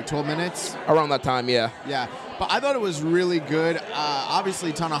match go? Like 12 minutes? Around that time, yeah. Yeah, but I thought it was really good.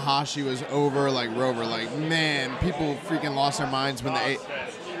 Obviously, Tanahashi was over like Rover. Like, man, people freaking lost their minds when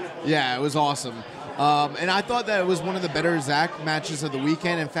Yeah, it was awesome. And I thought that it was one of the better Zack matches of the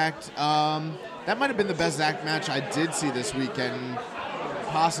weekend. In fact, that might have been the best Zack match I did see this weekend,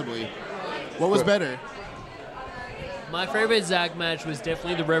 possibly. What was better? My favorite Zack match was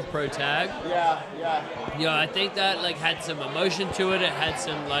definitely the Rev Pro tag. Yeah. Yeah, I think that had some emotion to it. It had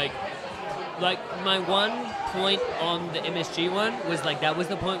some like my one point on the MSG one was that was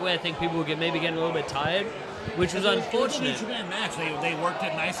the point where I think people would maybe getting a little bit tired, which was unfortunate. It was a New Japan match. They worked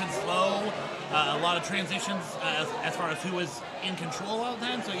it nice and slow. A lot of transitions as far as who was in control all the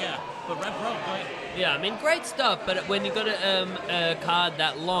time. So yeah, but Rev Pro, go ahead. Yeah, I mean, great stuff, but when you got a card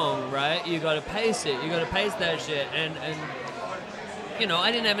that long, right, you got to pace it. You got to pace that shit. And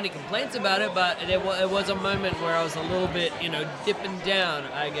I didn't have any complaints about it, but it was a moment where I was a little bit, dipping down,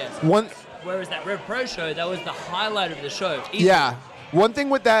 I guess. Whereas that Rev Pro show, that was the highlight of the show. Yeah. One thing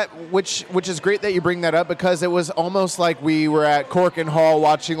with that, which is great that you bring that up, because it was almost like we were at Korakuen Hall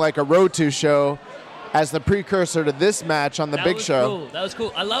watching like a Road 2 show as the precursor to this match on the big show. Cool. That was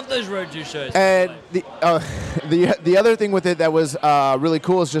cool. I love those Road 2 shows. And the other thing with it that was really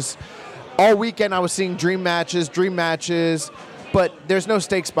cool is just all weekend I was seeing dream matches, but there's no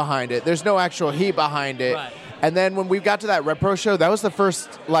stakes behind it. There's no actual heat behind it. Right. And then when we got to that Rev Pro show, that was the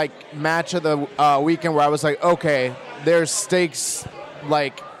first match of the weekend where I was like, okay, there's stakes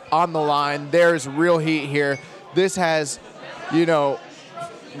on the line. There's real heat here. This has, I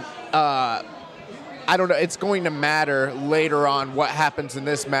don't know. It's going to matter later on what happens in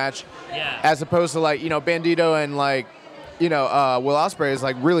this match, as opposed to Bandito and Will Ospreay is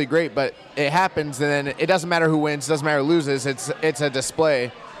like really great, but it happens and then it doesn't matter who wins, doesn't matter who loses. It's a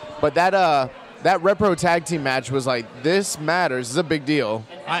display. But that Rev Pro tag team match was like, this matters. This is a big deal.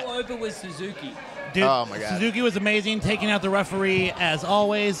 And how over was Suzuki? Dude, Oh, my God. Suzuki was amazing, taking out the referee as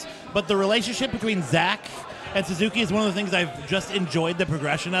always. But the relationship between Zack and Suzuki is one of the things I've just enjoyed the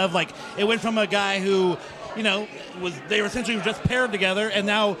progression of. Like, it went from a guy who, they were essentially just paired together, and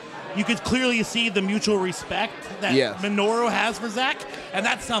now you could clearly see the mutual respect that Minoru has for Zack, and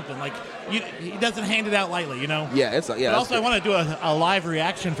that's something. Like, he doesn't hand it out lightly, Yeah, But also, I want to do a live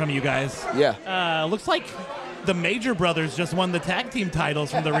reaction from you guys. Yeah. Looks like the Major Brothers just won the tag team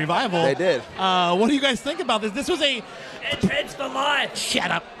titles from the Revival. They did. What do you guys think about this? This was a Entrance for life. Shut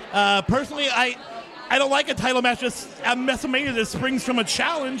up. Personally, I don't like a title match at WrestleMania that springs from a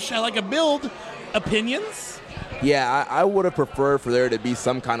challenge. I like a build. Opinions? Yeah, I would have preferred for there to be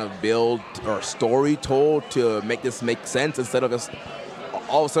some kind of build or story told to make this make sense instead of just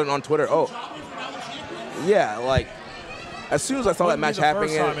all of a sudden on Twitter, oh, yeah, like as soon as I saw that match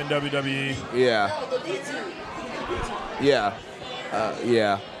happening, first time in WWE. yeah, yeah,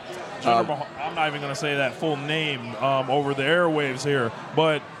 yeah. I'm not even going to say that full name over the airwaves here,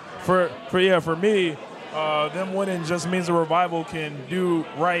 but for me, them winning just means the Revival can do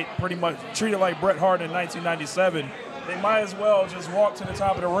right, pretty much treat it like Bret Hart in 1997. They might as well just walk to the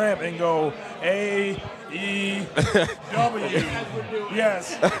top of the ramp and go AEW.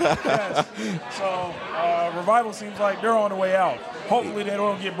 Yes. So Revival seems like they're on the way out. Hopefully they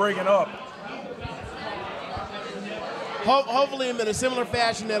don't get breaking up. Hopefully, in a similar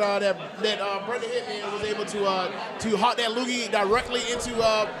fashion that Bret the Hitman was able to hawk that loogie directly into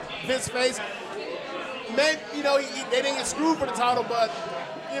Vince's face. Maybe they didn't get screwed for the title, but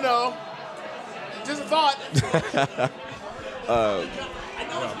just a thought. I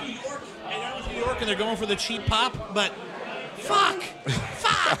know it's New York and they're going for the cheap pop, but fuck.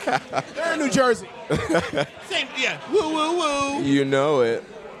 They're in New Jersey. Same, yeah. Woo. You know it.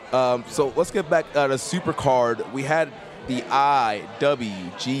 So let's get back to Supercard. We had the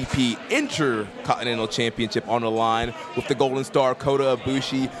IWGP Intercontinental Championship on the line with the Golden Star Kota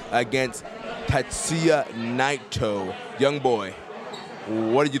Ibushi against Tetsuya Naito. Young boy,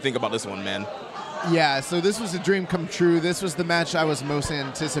 what did you think about this one, man? Yeah, so this was a dream come true. This was the match I was most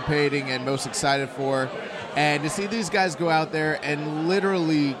anticipating and most excited for. And to see these guys go out there and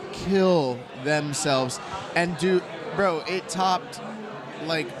literally kill themselves and do, bro, it topped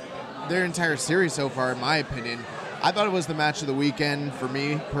like their entire series so far, in my opinion. I thought it was the match of the weekend for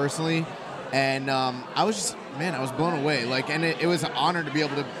me personally. And I was blown away. And it was an honor to be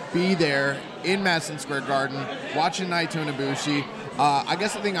able to be there in Madison Square Garden watching Naito and Ibushi. I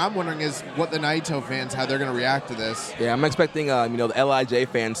guess the thing I'm wondering is what the Naito fans, how they're going to react to this. Yeah, I'm expecting the LIJ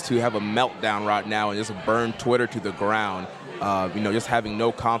fans to have a meltdown right now and just burn Twitter to the ground. Just having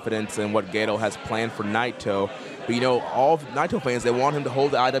no confidence in what Gedo has planned for Naito. But all Naito fans, they want him to hold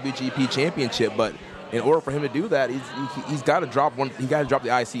the IWGP Championship, but in order for him to do that, he's got to drop one. He got to drop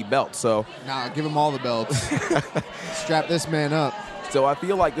the IC belt. So give him all the belts. Strap this man up. So I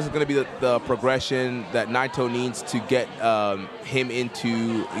feel like this is going to be the progression that Naito needs to get him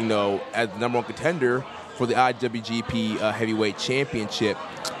into, as the number one contender for the IWGP Heavyweight Championship.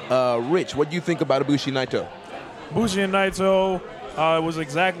 Rich, what do you think about Ibushi Naito? Ibushi and Naito was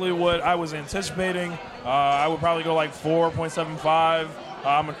exactly what I was anticipating. I would probably go like 4.75.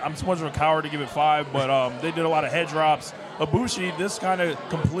 I'm too much of a coward to give it 5, but they did a lot of head drops. Ibushi, this kind of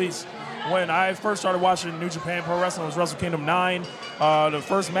completes. When I first started watching New Japan Pro Wrestling, it was Wrestle Kingdom 9. The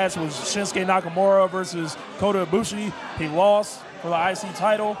first match was Shinsuke Nakamura versus Kota Ibushi. He lost for the IC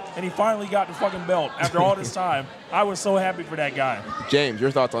title, and he finally got the fucking belt after all this time. I was so happy for that guy. James, your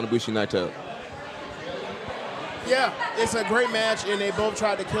thoughts on Ibushi Naito? Yeah, it's a great match, and they both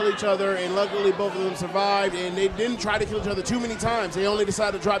tried to kill each other, and luckily both of them survived, and they didn't try to kill each other too many times. They only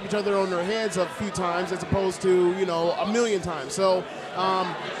decided to drop each other on their heads a few times as opposed to, a million times. So,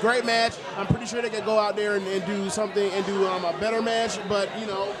 great match. I'm pretty sure they could go out there and do something and do a better match, but,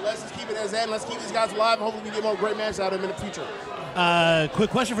 let's just keep it as that, and let's keep these guys alive, and hopefully we can get more great matches out of them in the future. Quick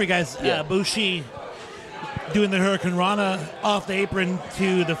question for you guys. Yeah. Bushi doing the Hurricane Rana off the apron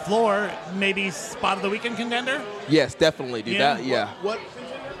to the floor, maybe spot of the weekend contender? Yes, definitely, dude. Yeah. What?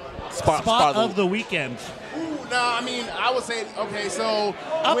 Spot of the weekend. No, I would say, okay, so...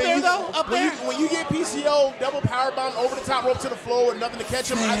 Up when there? When you get PCO double powerbomb over the top rope to the floor with nothing to catch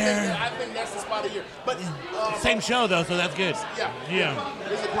him, I think that's the spot of the year. But Same show, though, so that's good. Yeah.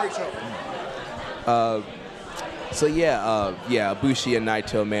 It's a great show. Ibushi and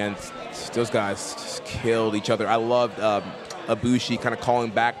Naito, man, those guys just killed each other. I loved Ibushi kind of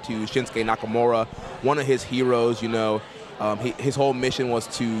calling back to Shinsuke Nakamura, one of his heroes. His whole mission was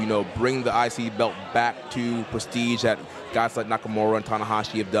to bring the IC belt back to prestige that guys like Nakamura and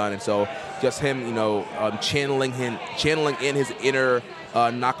Tanahashi have done, and so just him, channeling in his inner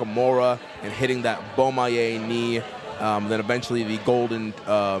Nakamura and hitting that Bomaye knee. Then eventually the golden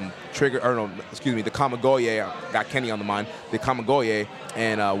the Kamigoye, I got Kenny on the mind, the Kamigoye,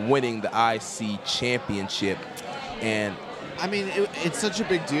 and winning the IC championship. And it's such a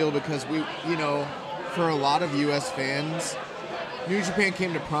big deal because we, for a lot of U.S. fans, New Japan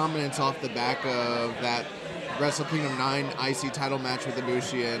came to prominence off the back of that Wrestle Kingdom 9 IC title match with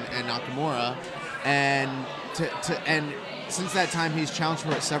Ibushi and Nakamura, and since that time, he's challenged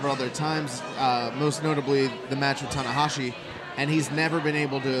for it several other times, most notably the match with Tanahashi. and he's never been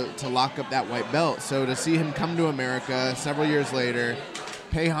able to lock up that white belt. So to see him come to America several years later,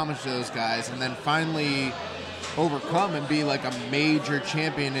 pay homage to those guys, and then finally overcome and be like a major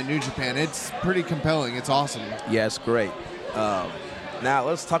champion in New Japan, it's pretty compelling. It's awesome. Yeah, it's great. Now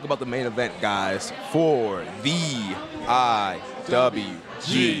let's talk about the main event, guys, for the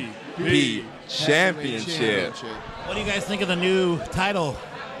IWGP Championship. What do you guys think of the new title?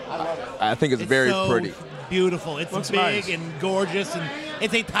 I think it's very so pretty. Beautiful. It's Looks big nice. and gorgeous, and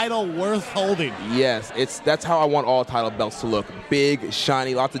it's a title worth holding. Yes, that's how I want all title belts to look. Big,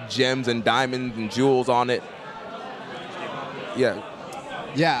 shiny, lots of gems and diamonds and jewels on it. Yeah.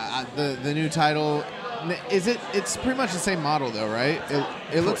 Yeah, the new title, it's pretty much the same model though, right?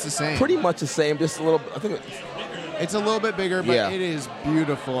 It looks the same. Pretty much the same, just a little, I think. It's a little bit bigger, but Yeah. it is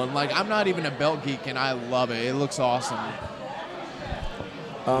beautiful. And like, I'm not even a belt geek, and I love it. It looks awesome.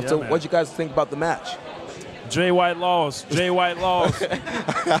 So what'd you guys think about the match? Jay White lost. Jay White lost.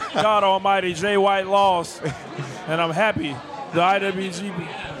 God almighty, Jay White lost. And I'm happy. The IWGP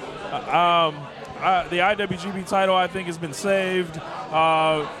title, I think, has been saved.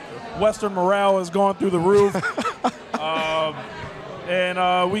 Western morale has gone through the roof.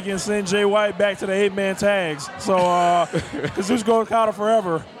 And we can send Jay White back to the 8-man tags. So, because who's going to count it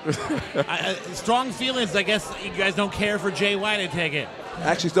forever? Strong feelings, I guess you guys don't care for Jay White, I take it.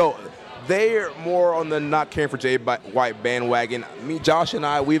 Actually, so they're more on the not caring for Jay White bandwagon. Me, Josh,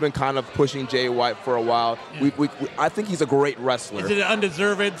 and we've been kind of pushing Jay White for a while. Yeah. I think he's a great wrestler. Is it an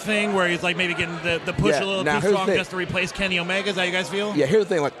undeserved thing where he's like maybe getting the push Yeah, a little now too here's the strong thing. just to replace Kenny Omega? Is that how you guys feel? Yeah, here's the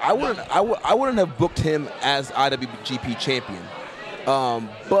thing. Like, I wouldn't have booked him as IWGP champion,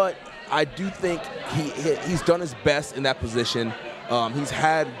 but I do think he's done his best in that position. He's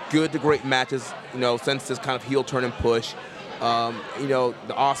had good to great matches, since this kind of heel turn and push. The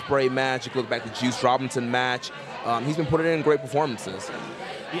Ospreay match. You can look back to the Juice Robinson match. He's been putting in great performances.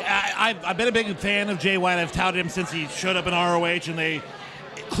 Yeah, I've been a big fan of Jay White. I've touted him since he showed up in ROH, and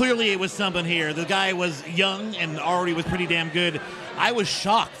clearly it was something here. The guy was young and already was pretty damn good. I was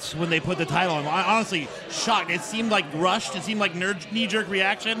shocked when they put the title on. Honestly, shocked. It seemed like rushed. It seemed like knee-jerk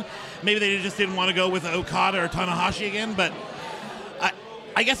reaction. Maybe they just didn't want to go with Okada or Tanahashi again, but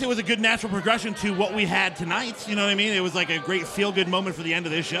I guess it was a good natural progression to what we had tonight. You know what I mean? It was like a great feel-good moment for the end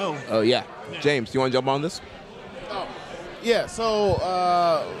of this show. Oh, yeah. James, do you want to jump on this? Yeah, so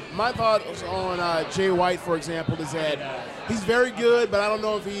my thoughts on Jay White, for example, is that he's very good, but I don't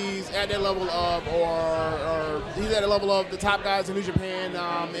know if he's at that level of, or he's at the level of the top guys in New Japan,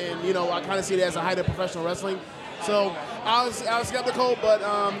 and I kind of see it as a height of professional wrestling. So I was skeptical, but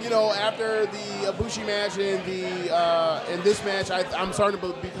after the Ibushi match and in this match, I'm starting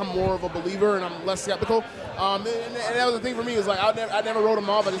to become more of a believer, and I'm less skeptical. And that was the thing for me, is like I never wrote him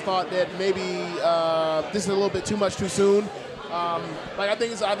off. I just thought that maybe this is a little bit too much too soon. I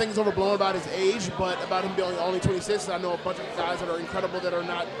think it's overblown about his age, but about him being only 26. I know a bunch of guys that are incredible that are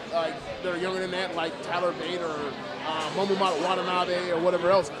not that are younger than that, like Tyler Bate or Momo Watanabe or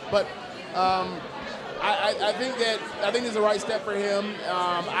whatever else. But I think it's the right step for him.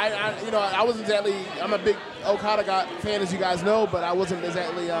 I wasn't exactly. I'm a big Okada fan, as you guys know, but I wasn't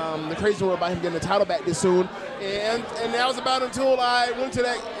exactly the crazy one about him getting the title back this soon. And that was about until I went to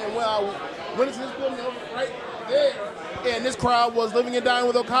that and went into this building right there, and this crowd was living and dying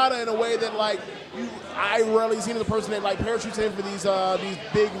with Okada in a way that I rarely seen a person that parachutes in for these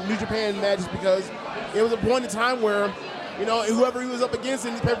big New Japan matches, because it was a point in time where. Whoever he was up against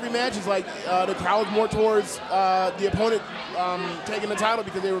in these pay-per-view matches, the crowd was more towards the opponent taking the title,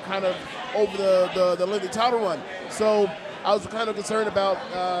 because they were kind of over the lengthy title run. So I was kind of concerned about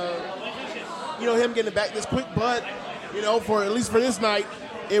him getting it back this quick. But for at least for this night,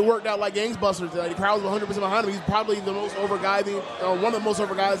 it worked out like gangbusters. The crowd was 100% behind him. He's probably the most over guy, one of the most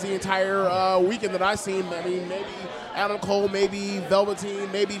over guys the entire weekend that I've seen. I mean, maybe Adam Cole, maybe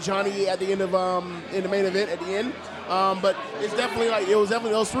Velveteen, maybe Johnny at the end of in the main event at the end. But it's definitely it was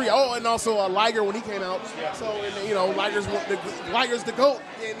definitely those three. Oh, and also Liger when he came out. So Liger's the GOAT,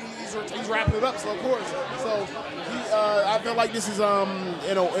 and he's wrapping it up. So of course, I feel like this is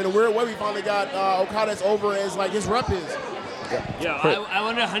in a weird way we finally got Okada's over as his rep is. Yeah, I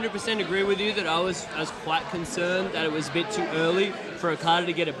want to 100% agree with you that I was quite concerned that it was a bit too early for Okada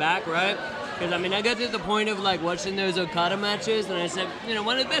to get it back, right? Because, I got to the point of, watching those Okada matches, and I said,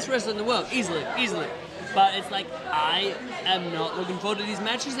 one of the best wrestlers in the world, easily. But it's I am not looking forward to these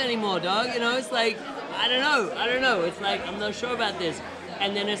matches anymore, dog. It's I don't know. It's I'm not sure about this.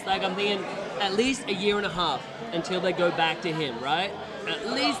 And then it's I'm thinking, at least a year and a half until they go back to him, right?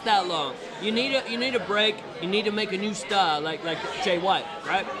 At least that long. You need a break. You need to make a new star like Jay White,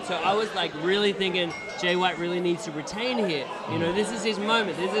 right? So I was like really thinking Jay White really needs to retain here. You know, this is his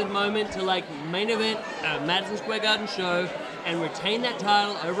moment. This is his moment to like main event Madison Square Garden show and retain that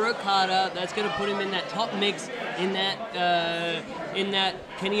title over Okada. That's going to put him in that top mix in that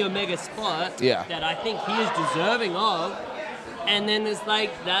Kenny Omega spot that I think he is deserving of. And then it's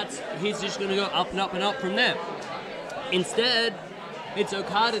like he's just going to go up and up and up from there. Instead, it's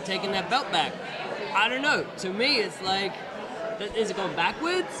Okada taking that belt back. I don't know. To me, it's like, is it going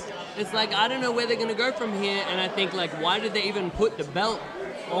backwards? It's like, I don't know where they're going to go from here. And I think, like, why did they even put the belt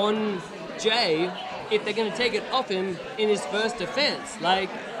on Jay if they're going to take it off him in his first defense? Like,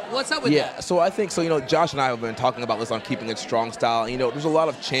 what's up with that? Yeah, so I think, so, you know, Josh and I have been talking about this on Keeping It Strong style. You know, there's a lot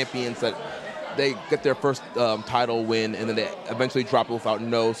of champions that they get their first title win and then they eventually drop it without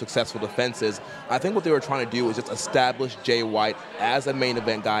no successful defenses. I think what they were trying to do is just establish Jay White as a main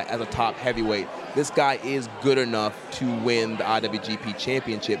event guy, as a top heavyweight. This guy is good enough to win the IWGP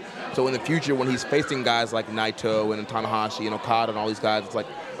Championship. So in the future, when he's facing guys like Naito and Tanahashi and Okada and all these guys, it's like,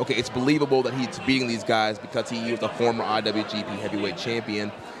 okay, it's believable that he's beating these guys because he was a former IWGP heavyweight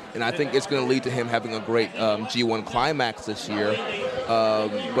champion. And I think it's going to lead to him having a great G1 climax this year.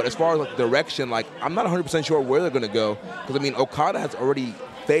 But as far as like direction, like I'm not 100% sure where they're going to go. Because, I mean, Okada has already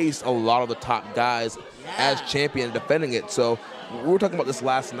faced a lot of the top guys as champion defending it. So we were talking about this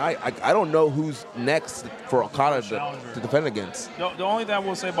last night. I don't know who's next for Okada to defend against. The only thing I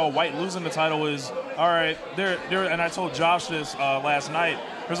will say about White losing the title is, all right, there, and I told Josh this last night.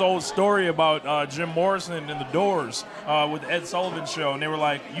 There's an old story about Jim Morrison and the Doors with the Ed Sullivan show, and they were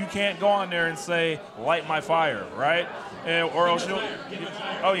like, you can't go on there and say, light my fire, right? Or else you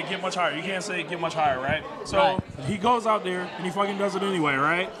get much higher. You can't say get much higher, right? So he goes out there, and he fucking does it anyway,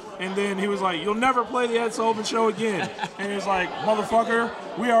 right? And then he was like, you'll never play the Ed Sullivan show again. And it's like, motherfucker,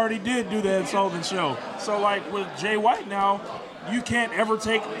 we already did do the Ed Sullivan show. So, like, with Jay White now, you can't ever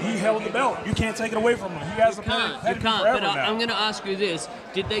he held the belt. You can't take it away from him. He has the pedigree forever but now. I'm going to ask you this.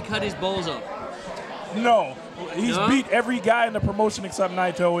 Did they cut his balls off? No. He's beat every guy in the promotion except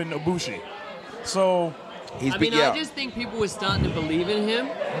Naito and Ibushi. So I just think people were starting to believe in him,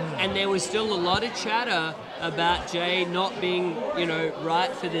 and there was still a lot of chatter about Jay not being,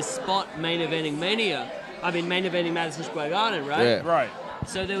 right for this spot main eventing Madison Square Garden, right? Yeah. Right.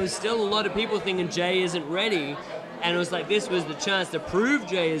 So there was still a lot of people thinking Jay isn't ready, and it was like this was the chance to prove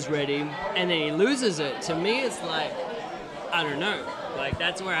Jay is ready, and then he loses it. To me, it's like, I don't know. Like,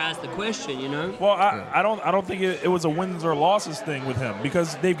 that's where I asked the question, Well, I don't think it was a wins or losses thing with him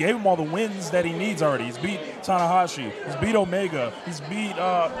because they gave him all the wins that he needs already. He's beat Tanahashi. He's beat Omega. He's beat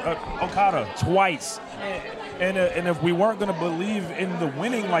Okada twice. And if we weren't going to believe in the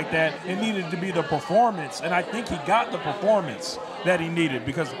winning like that, it needed to be the performance. And I think he got the performance that he needed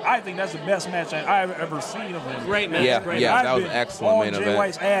because I think that's the best match I've ever seen of him. Great match. Yeah, that was been excellent on main Jay event.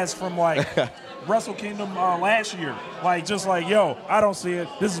 White's ass from like Wrestle Kingdom last year. Like, just like, yo, I don't see it.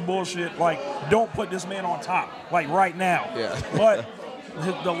 This is bullshit. Like, don't put this man on top, like, right now. Yeah. But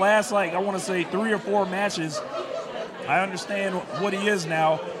the last, I want to say 3 or 4 matches, I understand what he is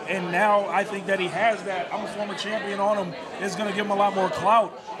now. And now I think that he has that. I'm a former champion on him. It's going to give him a lot more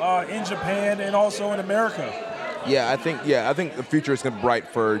clout in Japan and also in America. I think the future is gonna be bright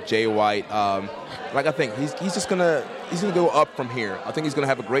for Jay White. I think he's gonna go up from here. I think he's gonna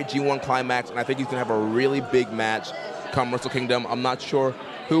have a great G1 climax, and I think he's gonna have a really big match come Wrestle Kingdom. I'm not sure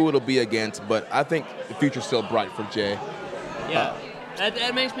who it'll be against, but I think the future's still bright for Jay. Yeah.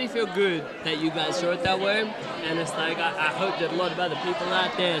 That makes me feel good that you guys saw it that way, and it's like I hope that a lot of other people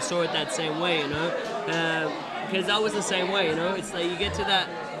out there saw it that same way, because I was the same way, It's like you get to that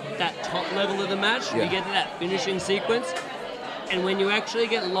top level of the match, you get to that finishing sequence, and when you actually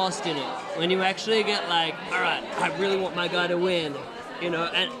get lost in it, when you actually get like, all right, I really want my guy to win, and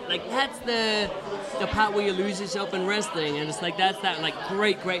like that's the part where you lose yourself in wrestling, and it's like that's that like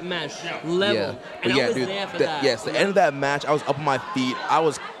great match level, and I was there for that. Yes, the end of that match, I was up on my feet. I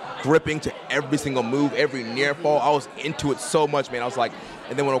was gripping to every single move, every near fall. I was into it so much, man. I was like,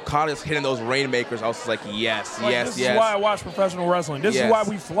 and then when Okada's hitting those rainmakers, I was just like, yes. This is why I watch professional wrestling. This is why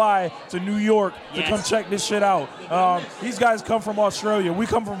we fly to New York to come check this shit out. These guys come from Australia. We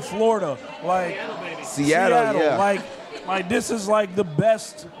come from Florida. Like, Seattle. Yeah. Like this is like the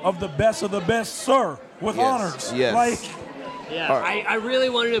best of the best, sir, with honors. Yes. I really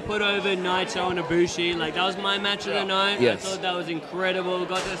wanted to put over Naito and Ibushi. Like, that was my match of the night. Yes. I thought that was incredible.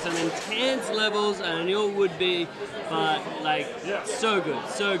 Got to some intense levels, and I knew it would be, but, so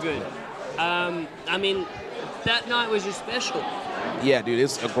good. I mean, that night was just special. Yeah, dude,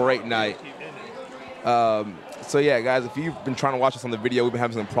 it's a great night. So yeah, guys, if you've been trying to watch us on the video, we've been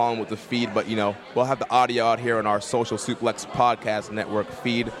having some problem with the feed, but we'll have the audio out here on our Social Suplex Podcast Network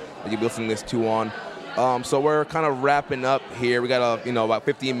feed that you'll be listening to this on. So we're kind of wrapping up here. We got about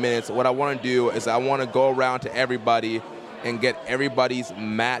 15 minutes. What I want to do is I want to go around to everybody and get everybody's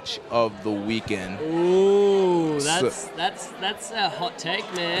match of the weekend. Ooh, that's a hot take,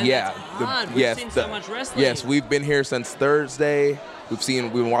 man. Yeah, that's hard. We've seen so much wrestling. Yes, we've been here since Thursday. We've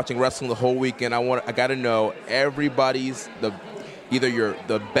been watching wrestling the whole weekend. I got to know everybody's either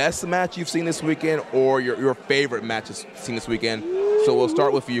the best match you've seen this weekend or your favorite matches seen this weekend. So we'll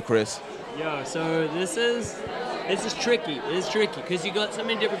start with you, Chris. Yo, so this is tricky. It is tricky because you got so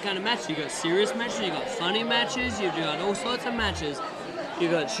many different kind of matches. You got serious matches, you got funny matches, you got all sorts of matches. You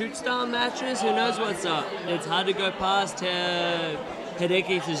got shoot style matches. Who knows what's up? It's hard to go past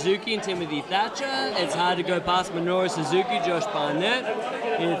Hideki Suzuki and Timothy Thatcher. It's hard to go past Minoru Suzuki, Josh Barnett.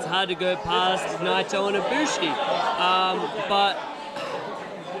 It's hard to go past Naito and Ibushi. But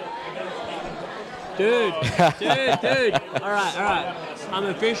dude. All right. I'm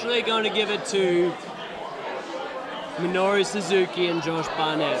officially going to give it to Minoru Suzuki and Josh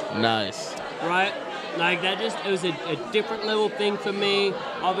Barnett. Nice. Right? Like it was a different level thing for me.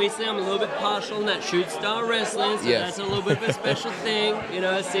 Obviously, I'm a little bit partial in that shoot star wrestling, so that's a little bit of a special thing.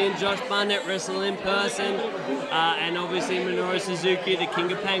 Seeing Josh Barnett wrestle in person, and obviously Minoru Suzuki, the King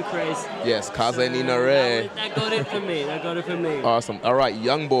of Pancrase. Yes, Kaze Ninare. That got it for me. Awesome. All right,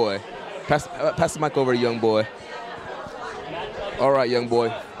 young boy. Pass the mic over to young boy. All right, young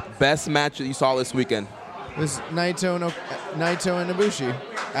boy. Best match that you saw this weekend? This Naito and Ibushi.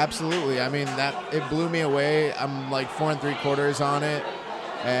 Absolutely. I mean, it blew me away. I'm like 4 3/4 on it.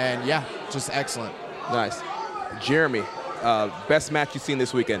 And yeah, just excellent. Nice. Jeremy, best match you've seen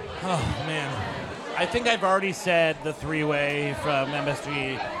this weekend? Oh, man. I think I've already said the three-way from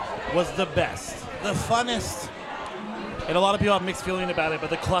MSG was the best, the funnest. And a lot of people have mixed feeling about it, but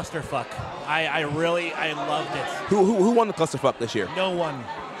the clusterfuck, I loved it. Who won the clusterfuck this year? No one.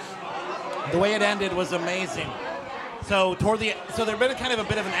 The way it ended was amazing. So there'd been kind of a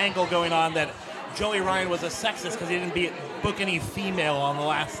bit of an angle going on that Joey Ryan was a sexist because he didn't book any female on the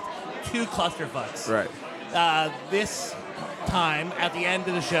last 2 clusterfucks. Right. This time, at the end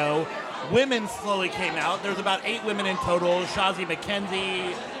of the show, women slowly came out. There's about 8 women in total. Shazzy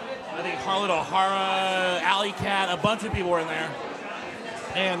McKenzie, I think Harlan O'Hara, Alley Cat, a bunch of people were in there.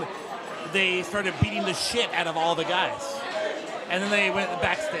 And they started beating the shit out of all the guys. And then they went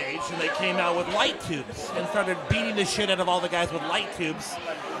backstage and they came out with light tubes and started beating the shit out of all the guys with light tubes.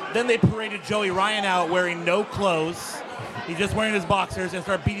 Then they paraded Joey Ryan out wearing no clothes. He's just wearing his boxers and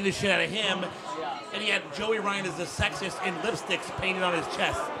started beating the shit out of him. And he had Joey Ryan as the sexist in lipsticks painted on his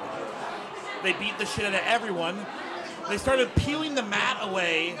chest. They beat the shit out of everyone. They started peeling the mat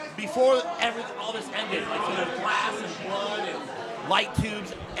away before all this ended. Like, so there's glass and blood and light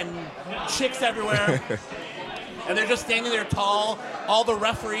tubes and chicks everywhere. And they're just standing there tall. All the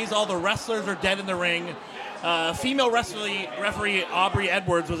referees, all the wrestlers are dead in the ring. Female referee Aubrey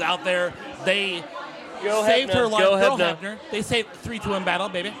Edwards was out there. They saved her life. Girl Hebner. They saved 3-2 battle,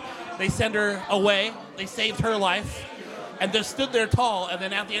 baby. They send her away. They saved her life. And just stood there tall. And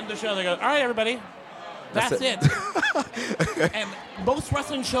then at the end of the show, they go, all right, everybody. That's it. And most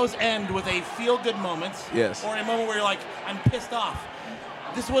wrestling shows end with a feel-good moment. Yes. Or a moment where you're like, I'm pissed off.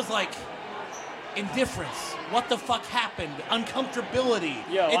 This was like indifference. What the fuck happened? Uncomfortability.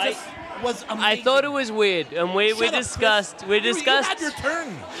 Yo, it just was amazing. I thought it was weird, and we discussed. You had your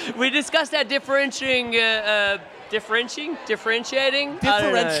turn. We discussed that differentiating opinions. Differentiating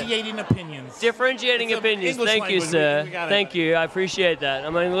opinions. English Thank you, language. sir. We got it. Thank you. I appreciate that.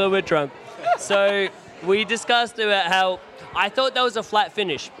 I'm a little bit drunk. So we discussed about how I thought that was a flat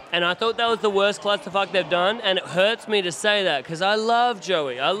finish, and I thought that was the worst clusterfuck they've done, and it hurts me to say that because I love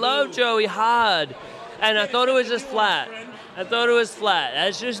Joey. I love Joey hard, and I thought it was just flat.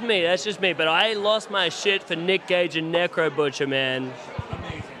 That's just me. But I lost my shit for Nick Gage and Necro Butcher, man.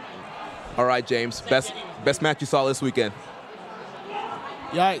 All right, James. Best match you saw this weekend?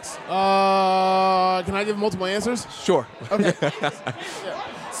 Yikes. Can I give multiple answers? Sure. Okay. Yeah.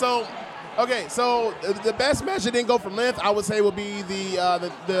 So the best match that didn't go for length, I would say, would be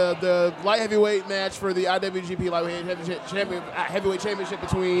the light heavyweight match for the IWGP Heavyweight Championship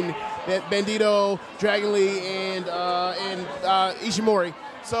between Bandito, Dragon Lee, and Ishimori.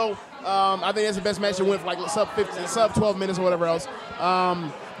 So I think that's the best match that went for like sub 12 minutes or whatever else.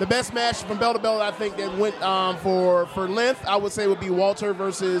 The best match from bell to bell, I think, that went for length, I would say would be Walter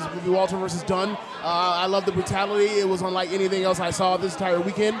versus Dunn. I love the brutality. It was unlike anything else I saw this entire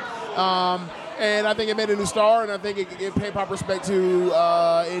weekend. and I think it made a new star, and I think it paid proper respect to,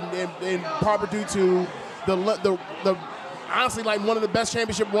 in proper due to the honestly, like one of the best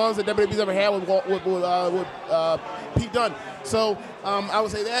championship runs that WWE's ever had with Pete Dunne. So I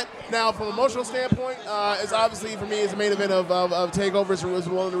would say that. Now, from an emotional standpoint, it's obviously for me, it's the main event of Takeover. It was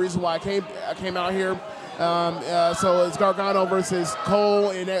one of the reasons why I came out here. So it's Gargano versus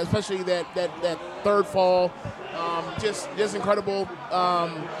Cole, and especially that third fall, just incredible.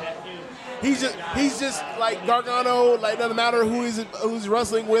 He's just like Gargano. Like, doesn't matter who's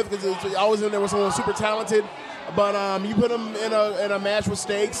wrestling with, because it's always in there with someone super talented. But you put him in a match with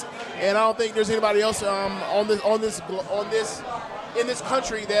stakes, and I don't think there's anybody else in this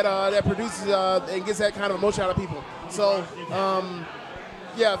country that produces and gets that kind of emotion out of people. So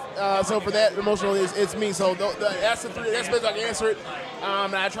so for that emotional, it's me. So that's the three. That's the best I can answer it.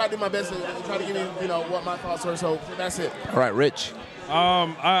 And I try to do my best to try to give you what my thoughts are. So that's it. All right, Rich.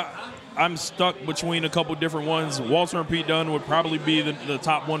 I'm stuck between a couple different ones. Walter and Pete Dunne would probably be the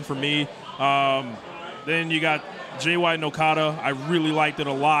top one for me. Then you got Jay White and Okada. I really liked it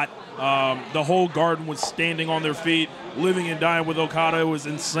a lot. The whole garden was standing on their feet, living and dying with Okada. It was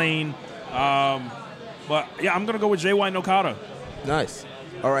insane. But yeah, I'm gonna go with Jay White and Okada. Nice.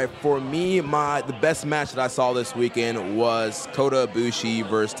 All right, for me, the best match that I saw this weekend was Kota Ibushi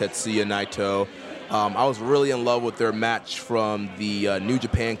versus Tetsuya Naito. I was really in love with their match from the New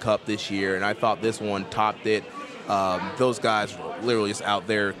Japan Cup this year, and I thought this one topped it. Those guys were literally just out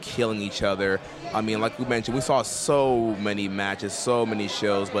there killing each other. I mean, like we mentioned, we saw so many matches, so many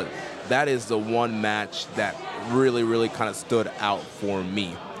shows, but that is the one match that really, really kind of stood out for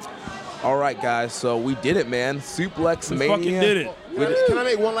me. All right, guys, so we did it, man. Suplex Mania. We fucking did it. Can I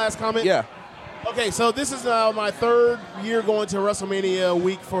make one last comment? Yeah. Okay, so this is my third year going to WrestleMania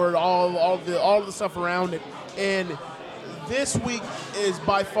week for all the stuff around it, and this week is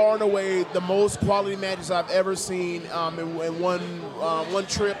by far and away the most quality matches I've ever seen in one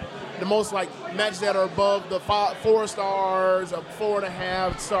trip. The most like matches that are above the 4 stars,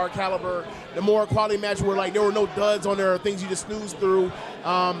 4.5 star caliber. The more quality matches where like there were no duds on there or things you just snooze through.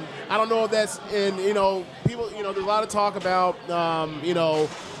 I don't know if that's in people. There's a lot of talk about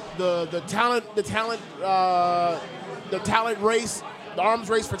the talent race. The arms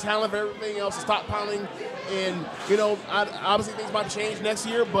race for talent, everything else is stockpiling, and obviously things might change next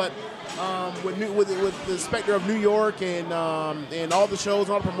year. But with the specter of New York and all the shows,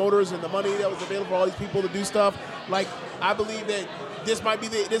 all the promoters, and the money that was available for all these people to do stuff, like I believe that this might be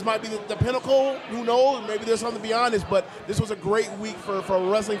the pinnacle. Who knows? Maybe there's something beyond this. But this was a great week for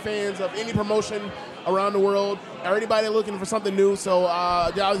wrestling fans of any promotion around the world, or anybody looking for something new. So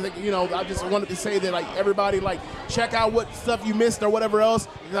I just wanted to say that like everybody check out what stuff you missed or whatever else,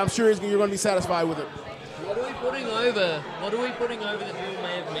 because I'm sure you're going to be satisfied with it. What are we putting over? What are we putting over that people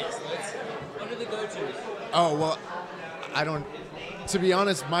may have missed? What are the go-tos? Oh, well, I don't... To be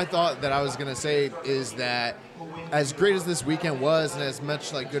honest, my thought that I was going to say is that as great as this weekend was and as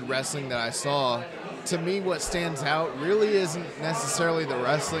much good wrestling that I saw, to me what stands out really isn't necessarily the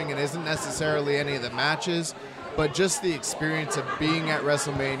wrestling and isn't necessarily any of the matches, but just the experience of being at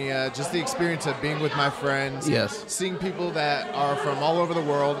WrestleMania, just the experience of being with my friends, yes, seeing people that are from all over the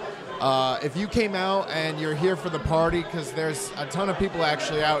world. If you came out and you're here for the party, because there's a ton of people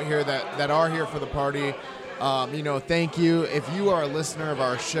actually out here that are here for the party, thank you. If you are a listener of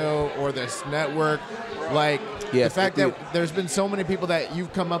our show or this network, the fact that there's been so many people that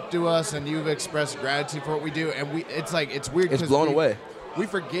you've come up to us and you've expressed gratitude for what we do, and it's weird. It's blown away. We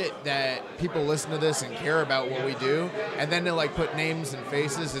forget that people listen to this and care about what we do, and then to put names and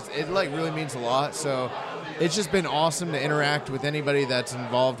faces. It really means a lot. So it's just been awesome to interact with anybody that's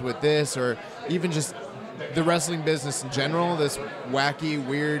involved with this, or even just the wrestling business in general. This wacky,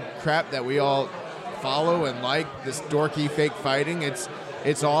 weird crap that we all follow and this dorky fake fighting.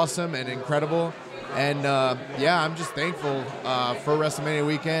 It's awesome and incredible. And I'm just thankful for WrestleMania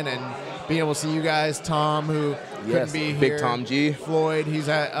weekend and being able to see you guys. Tom, who couldn't be here. Big Tom G. Floyd, he's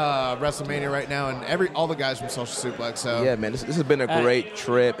at WrestleMania right now, and all the guys from Social Suplex. So yeah, man, this has been a great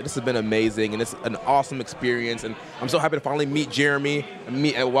trip. This has been amazing, and it's an awesome experience. And I'm so happy to finally meet Jeremy.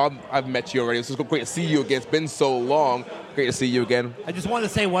 Well, I've met you already. It's just great to see you again. It's been so long. Great to see you again. I just wanted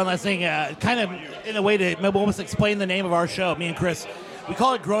to say one last thing, kind of in a way to maybe almost explain the name of our show. Me and Chris, we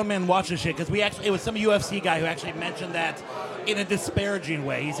call it Grown Men Watch This Shit because it was some UFC guy who actually mentioned that in a disparaging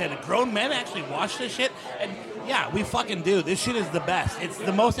way. He said, grown men actually watch this shit? And yeah, we fucking do. This shit is the best. It's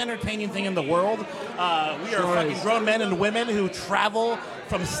the most entertaining thing in the world. We are fucking grown men and women who travel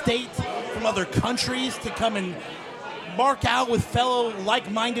from states, from other countries to come and mark out with fellow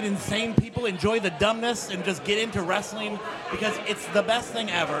like-minded insane people, enjoy the dumbness, and just get into wrestling because it's the best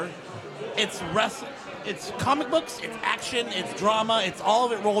thing ever. it's wrestling, it's comic books, it's action, it's drama, it's all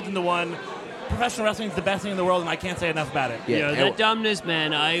of it rolled into one. Professional wrestling is the best thing in the world, and I can't say enough about it. You know, that dumbness,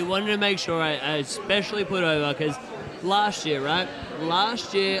 man, I wanted to make sure I especially put over, because last year, right?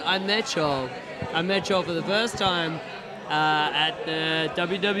 Last year, I met y'all. I met y'all for the first time at the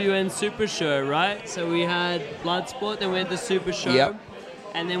WWN Super Show, right? So we had Bloodsport, then we had the Super Show,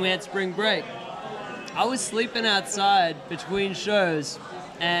 and then we had Spring Break. I was sleeping outside between shows,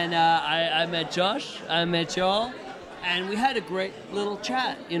 and I met Josh, I met y'all, and we had a great little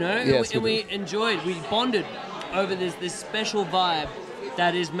chat, you know? Yes, and we enjoyed, we bonded over this special vibe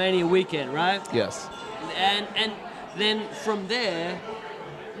that is Mania Weekend, right? Yes. And then from there,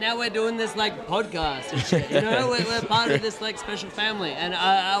 now we're doing this like podcast and shit. You know, we're part of this like special family, and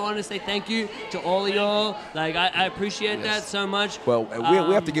I want to say thank you to all of y'all. Like I appreciate that so much. Well,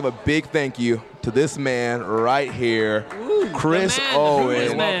 we have to give a big thank you to this man right here, Chris the Owen. Hooters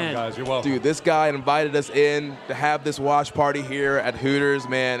You're man. welcome, guys. You're welcome. Dude, this guy invited us in to have this watch party here at Hooters,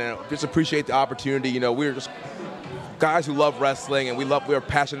 man, and just appreciate the opportunity. You know, we're just guys who love wrestling, and we're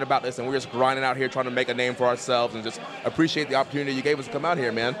passionate about this, and we're just grinding out here trying to make a name for ourselves, and just appreciate the opportunity you gave us to come out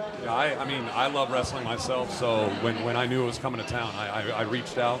here, man. Yeah, I mean, I love wrestling myself, so when I knew it was coming to town, I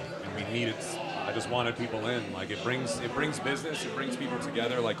reached out, and we needed. I just wanted people in. Like it brings business, it brings people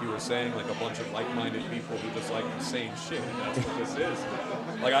together, like you were saying, like a bunch of like-minded people who just like the same shit. And that's what this is.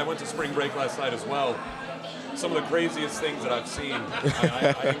 Like I went to Spring Break last night as well. Some of the craziest things that I've seen.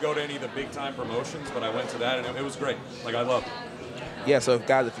 I didn't go to any of the big-time promotions, but I went to that, and it was great. Like I loved it. Yeah, so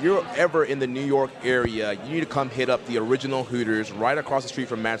guys, if you're ever in the New York area, you need to come hit up the original Hooters right across the street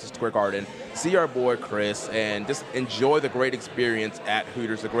from Madison Square Garden. See our boy Chris and just enjoy the great experience at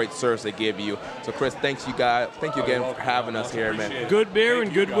Hooters, the great service they give you. So Chris, thank you again for having us here, man. Good beer Thank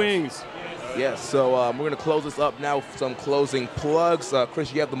and you, good guys. wings. Yes, so we're going to close this up now with some closing plugs.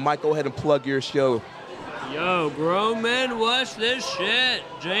 Chris, you have the mic. Go ahead and plug your show. Yo, grown men, watch this shit.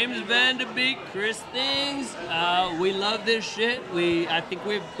 James Vanderbeek, Chris Things. We love this shit. I think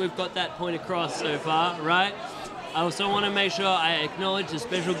we've got that point across so far, right? I also want to make sure I acknowledge the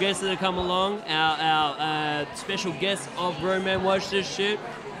special guests that have come along. Our special guests of Grown Men Watch This Shit.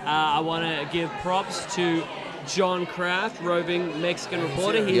 I want to give props to John Kraft, roving Mexican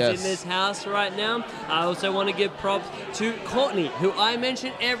reporter. He's in this house right now. I also want to give props to Courtney, who I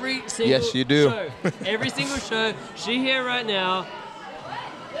mention every single show. Every single show. She here right now.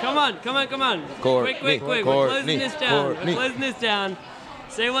 Come on. Courtney, Quick. We're closing this down.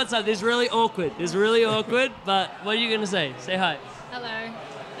 Say what's up. This is really awkward, but what are you going to say? Say hi. Hello.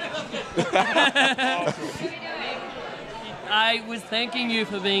 I was thanking you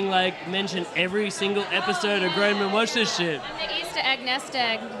for being mentioned every single episode of Grown Men Watch This Shit. I'm the Easter egg, nest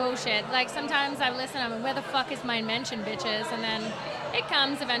egg bullshit. Like sometimes I listen, I'm like, where the fuck is my mention, bitches? And then it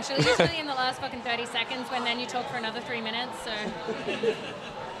comes eventually, usually in the last fucking 30 seconds when then you talk for another 3 minutes, so.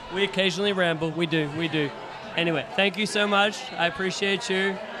 We occasionally ramble, we do. Anyway, thank you so much, I appreciate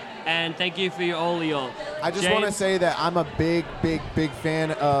you, and thank you for all of y'all. I just James? want to say that I'm a big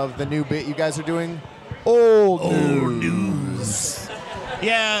fan of the new bit you guys are doing. Old news.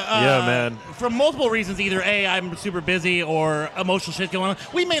 Yeah, man. For multiple reasons, either A, I'm super busy, or emotional shit going on.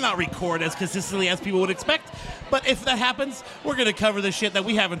 We may not record as consistently as people would expect, but if that happens, we're going to cover the shit that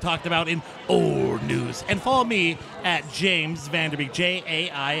we haven't talked about in old news. And follow me at James Vanderbeek,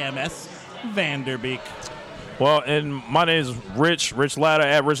 Jaims Vanderbeek. Well, and my name is Rich Latta,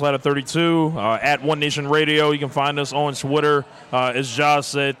 at Rich Latta 32, at One Nation Radio. You can find us on Twitter. As Josh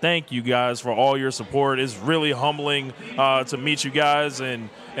said, thank you guys for all your support. It's really humbling to meet you guys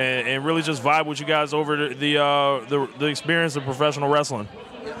and really just vibe with you guys over the experience of professional wrestling.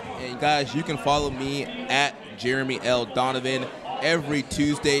 And guys, you can follow me at Jeremy L. Donovan. Every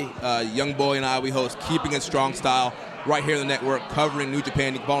Tuesday, Young Boy and I, we host Keeping It Strong Style right here on the network, covering New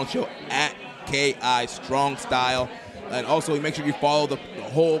Japan. You can follow the show at KI Strong Style, and also make sure you follow the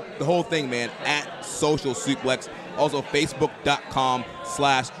whole thing, man, at Social Suplex. Also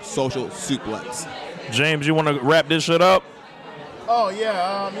Facebook.com/Social Suplex. James, you want to wrap this shit up? Oh,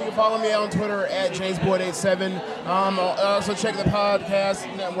 yeah. You can follow me on Twitter at JamesBoyd87. Also check the podcast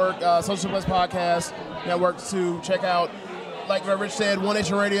network, Social Suplex Podcast Network, to check out, like Rich said, One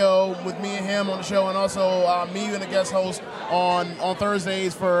Nation Radio with me and him on the show, and also me and the guest host on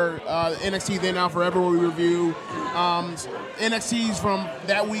Thursdays for NXT Then Now Forever, where we review NXTs from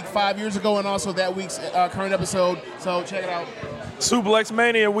that week 5 years ago and also that week's current episode. So check it out. Suplex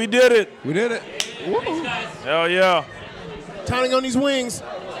Mania, we did it. We did it. Hell yeah. Counting on these wings.